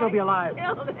 Jerry, He may still be alive. I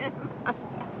killed him.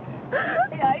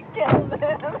 I killed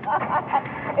him.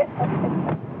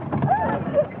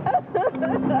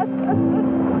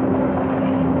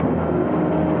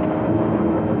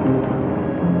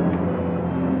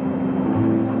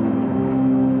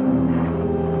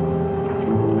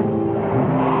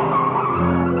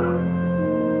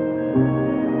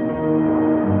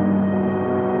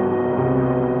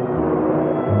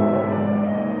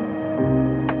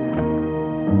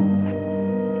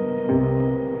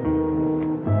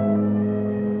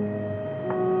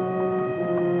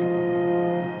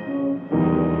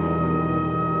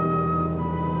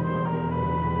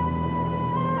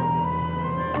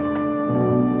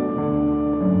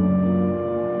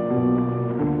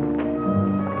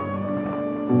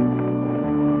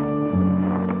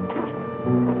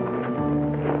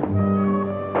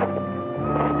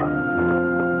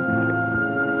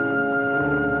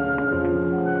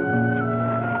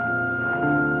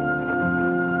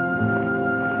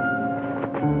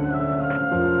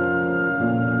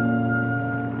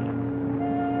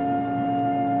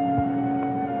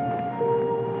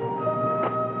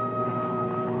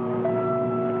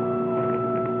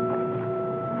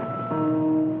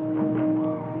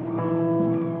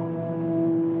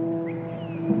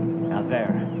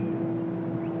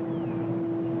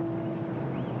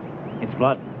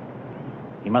 Blood.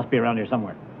 He must be around here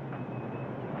somewhere.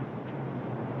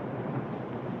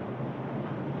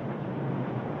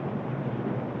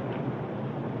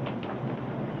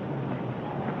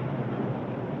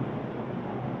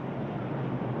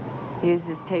 Here's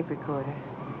his tape recorder.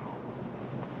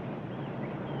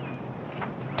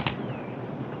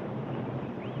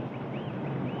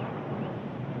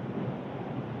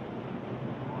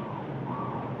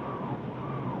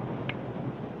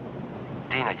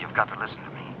 Dina, you've got to listen to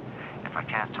me. If I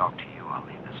can't talk to you, I'll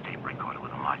leave this tape recorder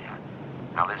with Amalia.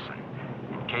 Now listen,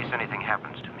 in case anything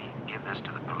happens to me, give this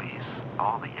to the police.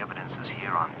 All the evidence is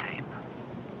here on tape.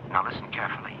 Now listen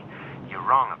carefully. You're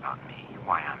wrong about me,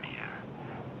 why I'm here.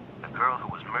 The girl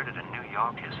who was murdered in New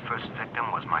York, his first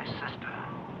victim, was my sister.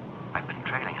 I've been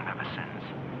trailing him ever since.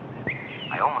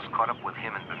 I almost caught up with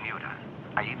him in Bermuda.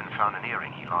 I even found an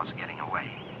earring he lost getting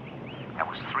away. That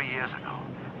was 3 years ago.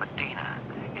 But Dina,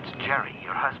 it's Jerry,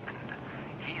 your husband.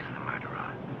 He's the murderer.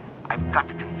 I've got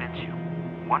to convince you.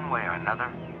 One way or another,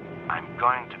 I'm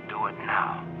going to do it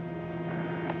now.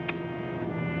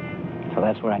 So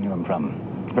that's where I knew him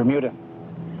from. Bermuda.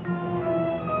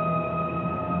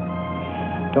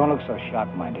 Don't look so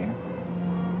shocked, my dear.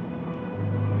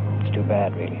 It's too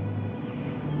bad, really.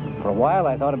 For a while,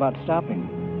 I thought about stopping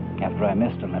after I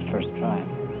missed on that first try.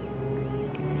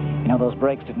 You know, those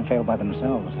brakes didn't fail by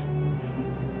themselves.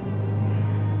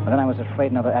 But then I was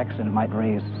afraid another accident might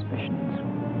raise suspicions.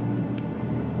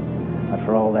 But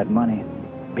for all that money,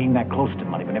 being that close to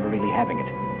money but never really having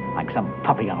it, like some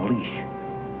puppy on a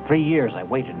leash. 3 years I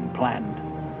waited and planned.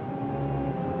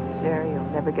 Jerry, you'll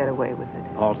never get away with it.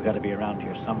 Paul's got to be around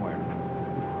here somewhere.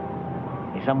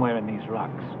 He's somewhere in these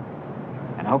rocks.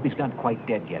 And I hope he's not quite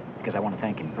dead yet, because I want to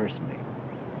thank him personally.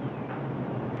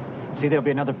 See, there'll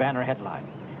be another banner headline.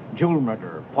 Jewel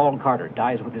murderer Paul Carter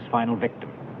dies with his final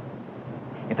victim.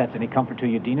 If that's any comfort to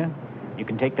you, Dina, you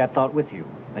can take that thought with you,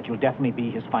 that you'll definitely be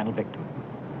his final victim.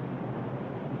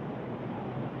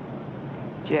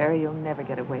 Jerry, you'll never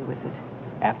get away with it.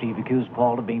 After you've accused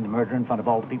Paul of being the murderer in front of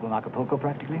all the people in Acapulco,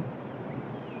 practically?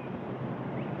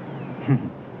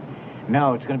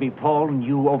 No, it's going to be Paul and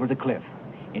you over the cliff,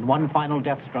 in one final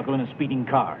death struggle in a speeding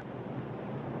car.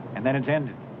 And then it's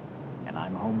ended, and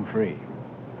I'm home free.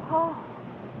 Paul.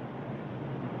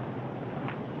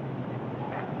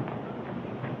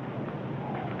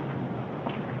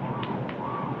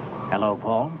 Hello,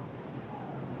 Paul.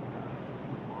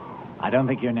 I don't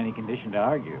think you're in any condition to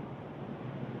argue.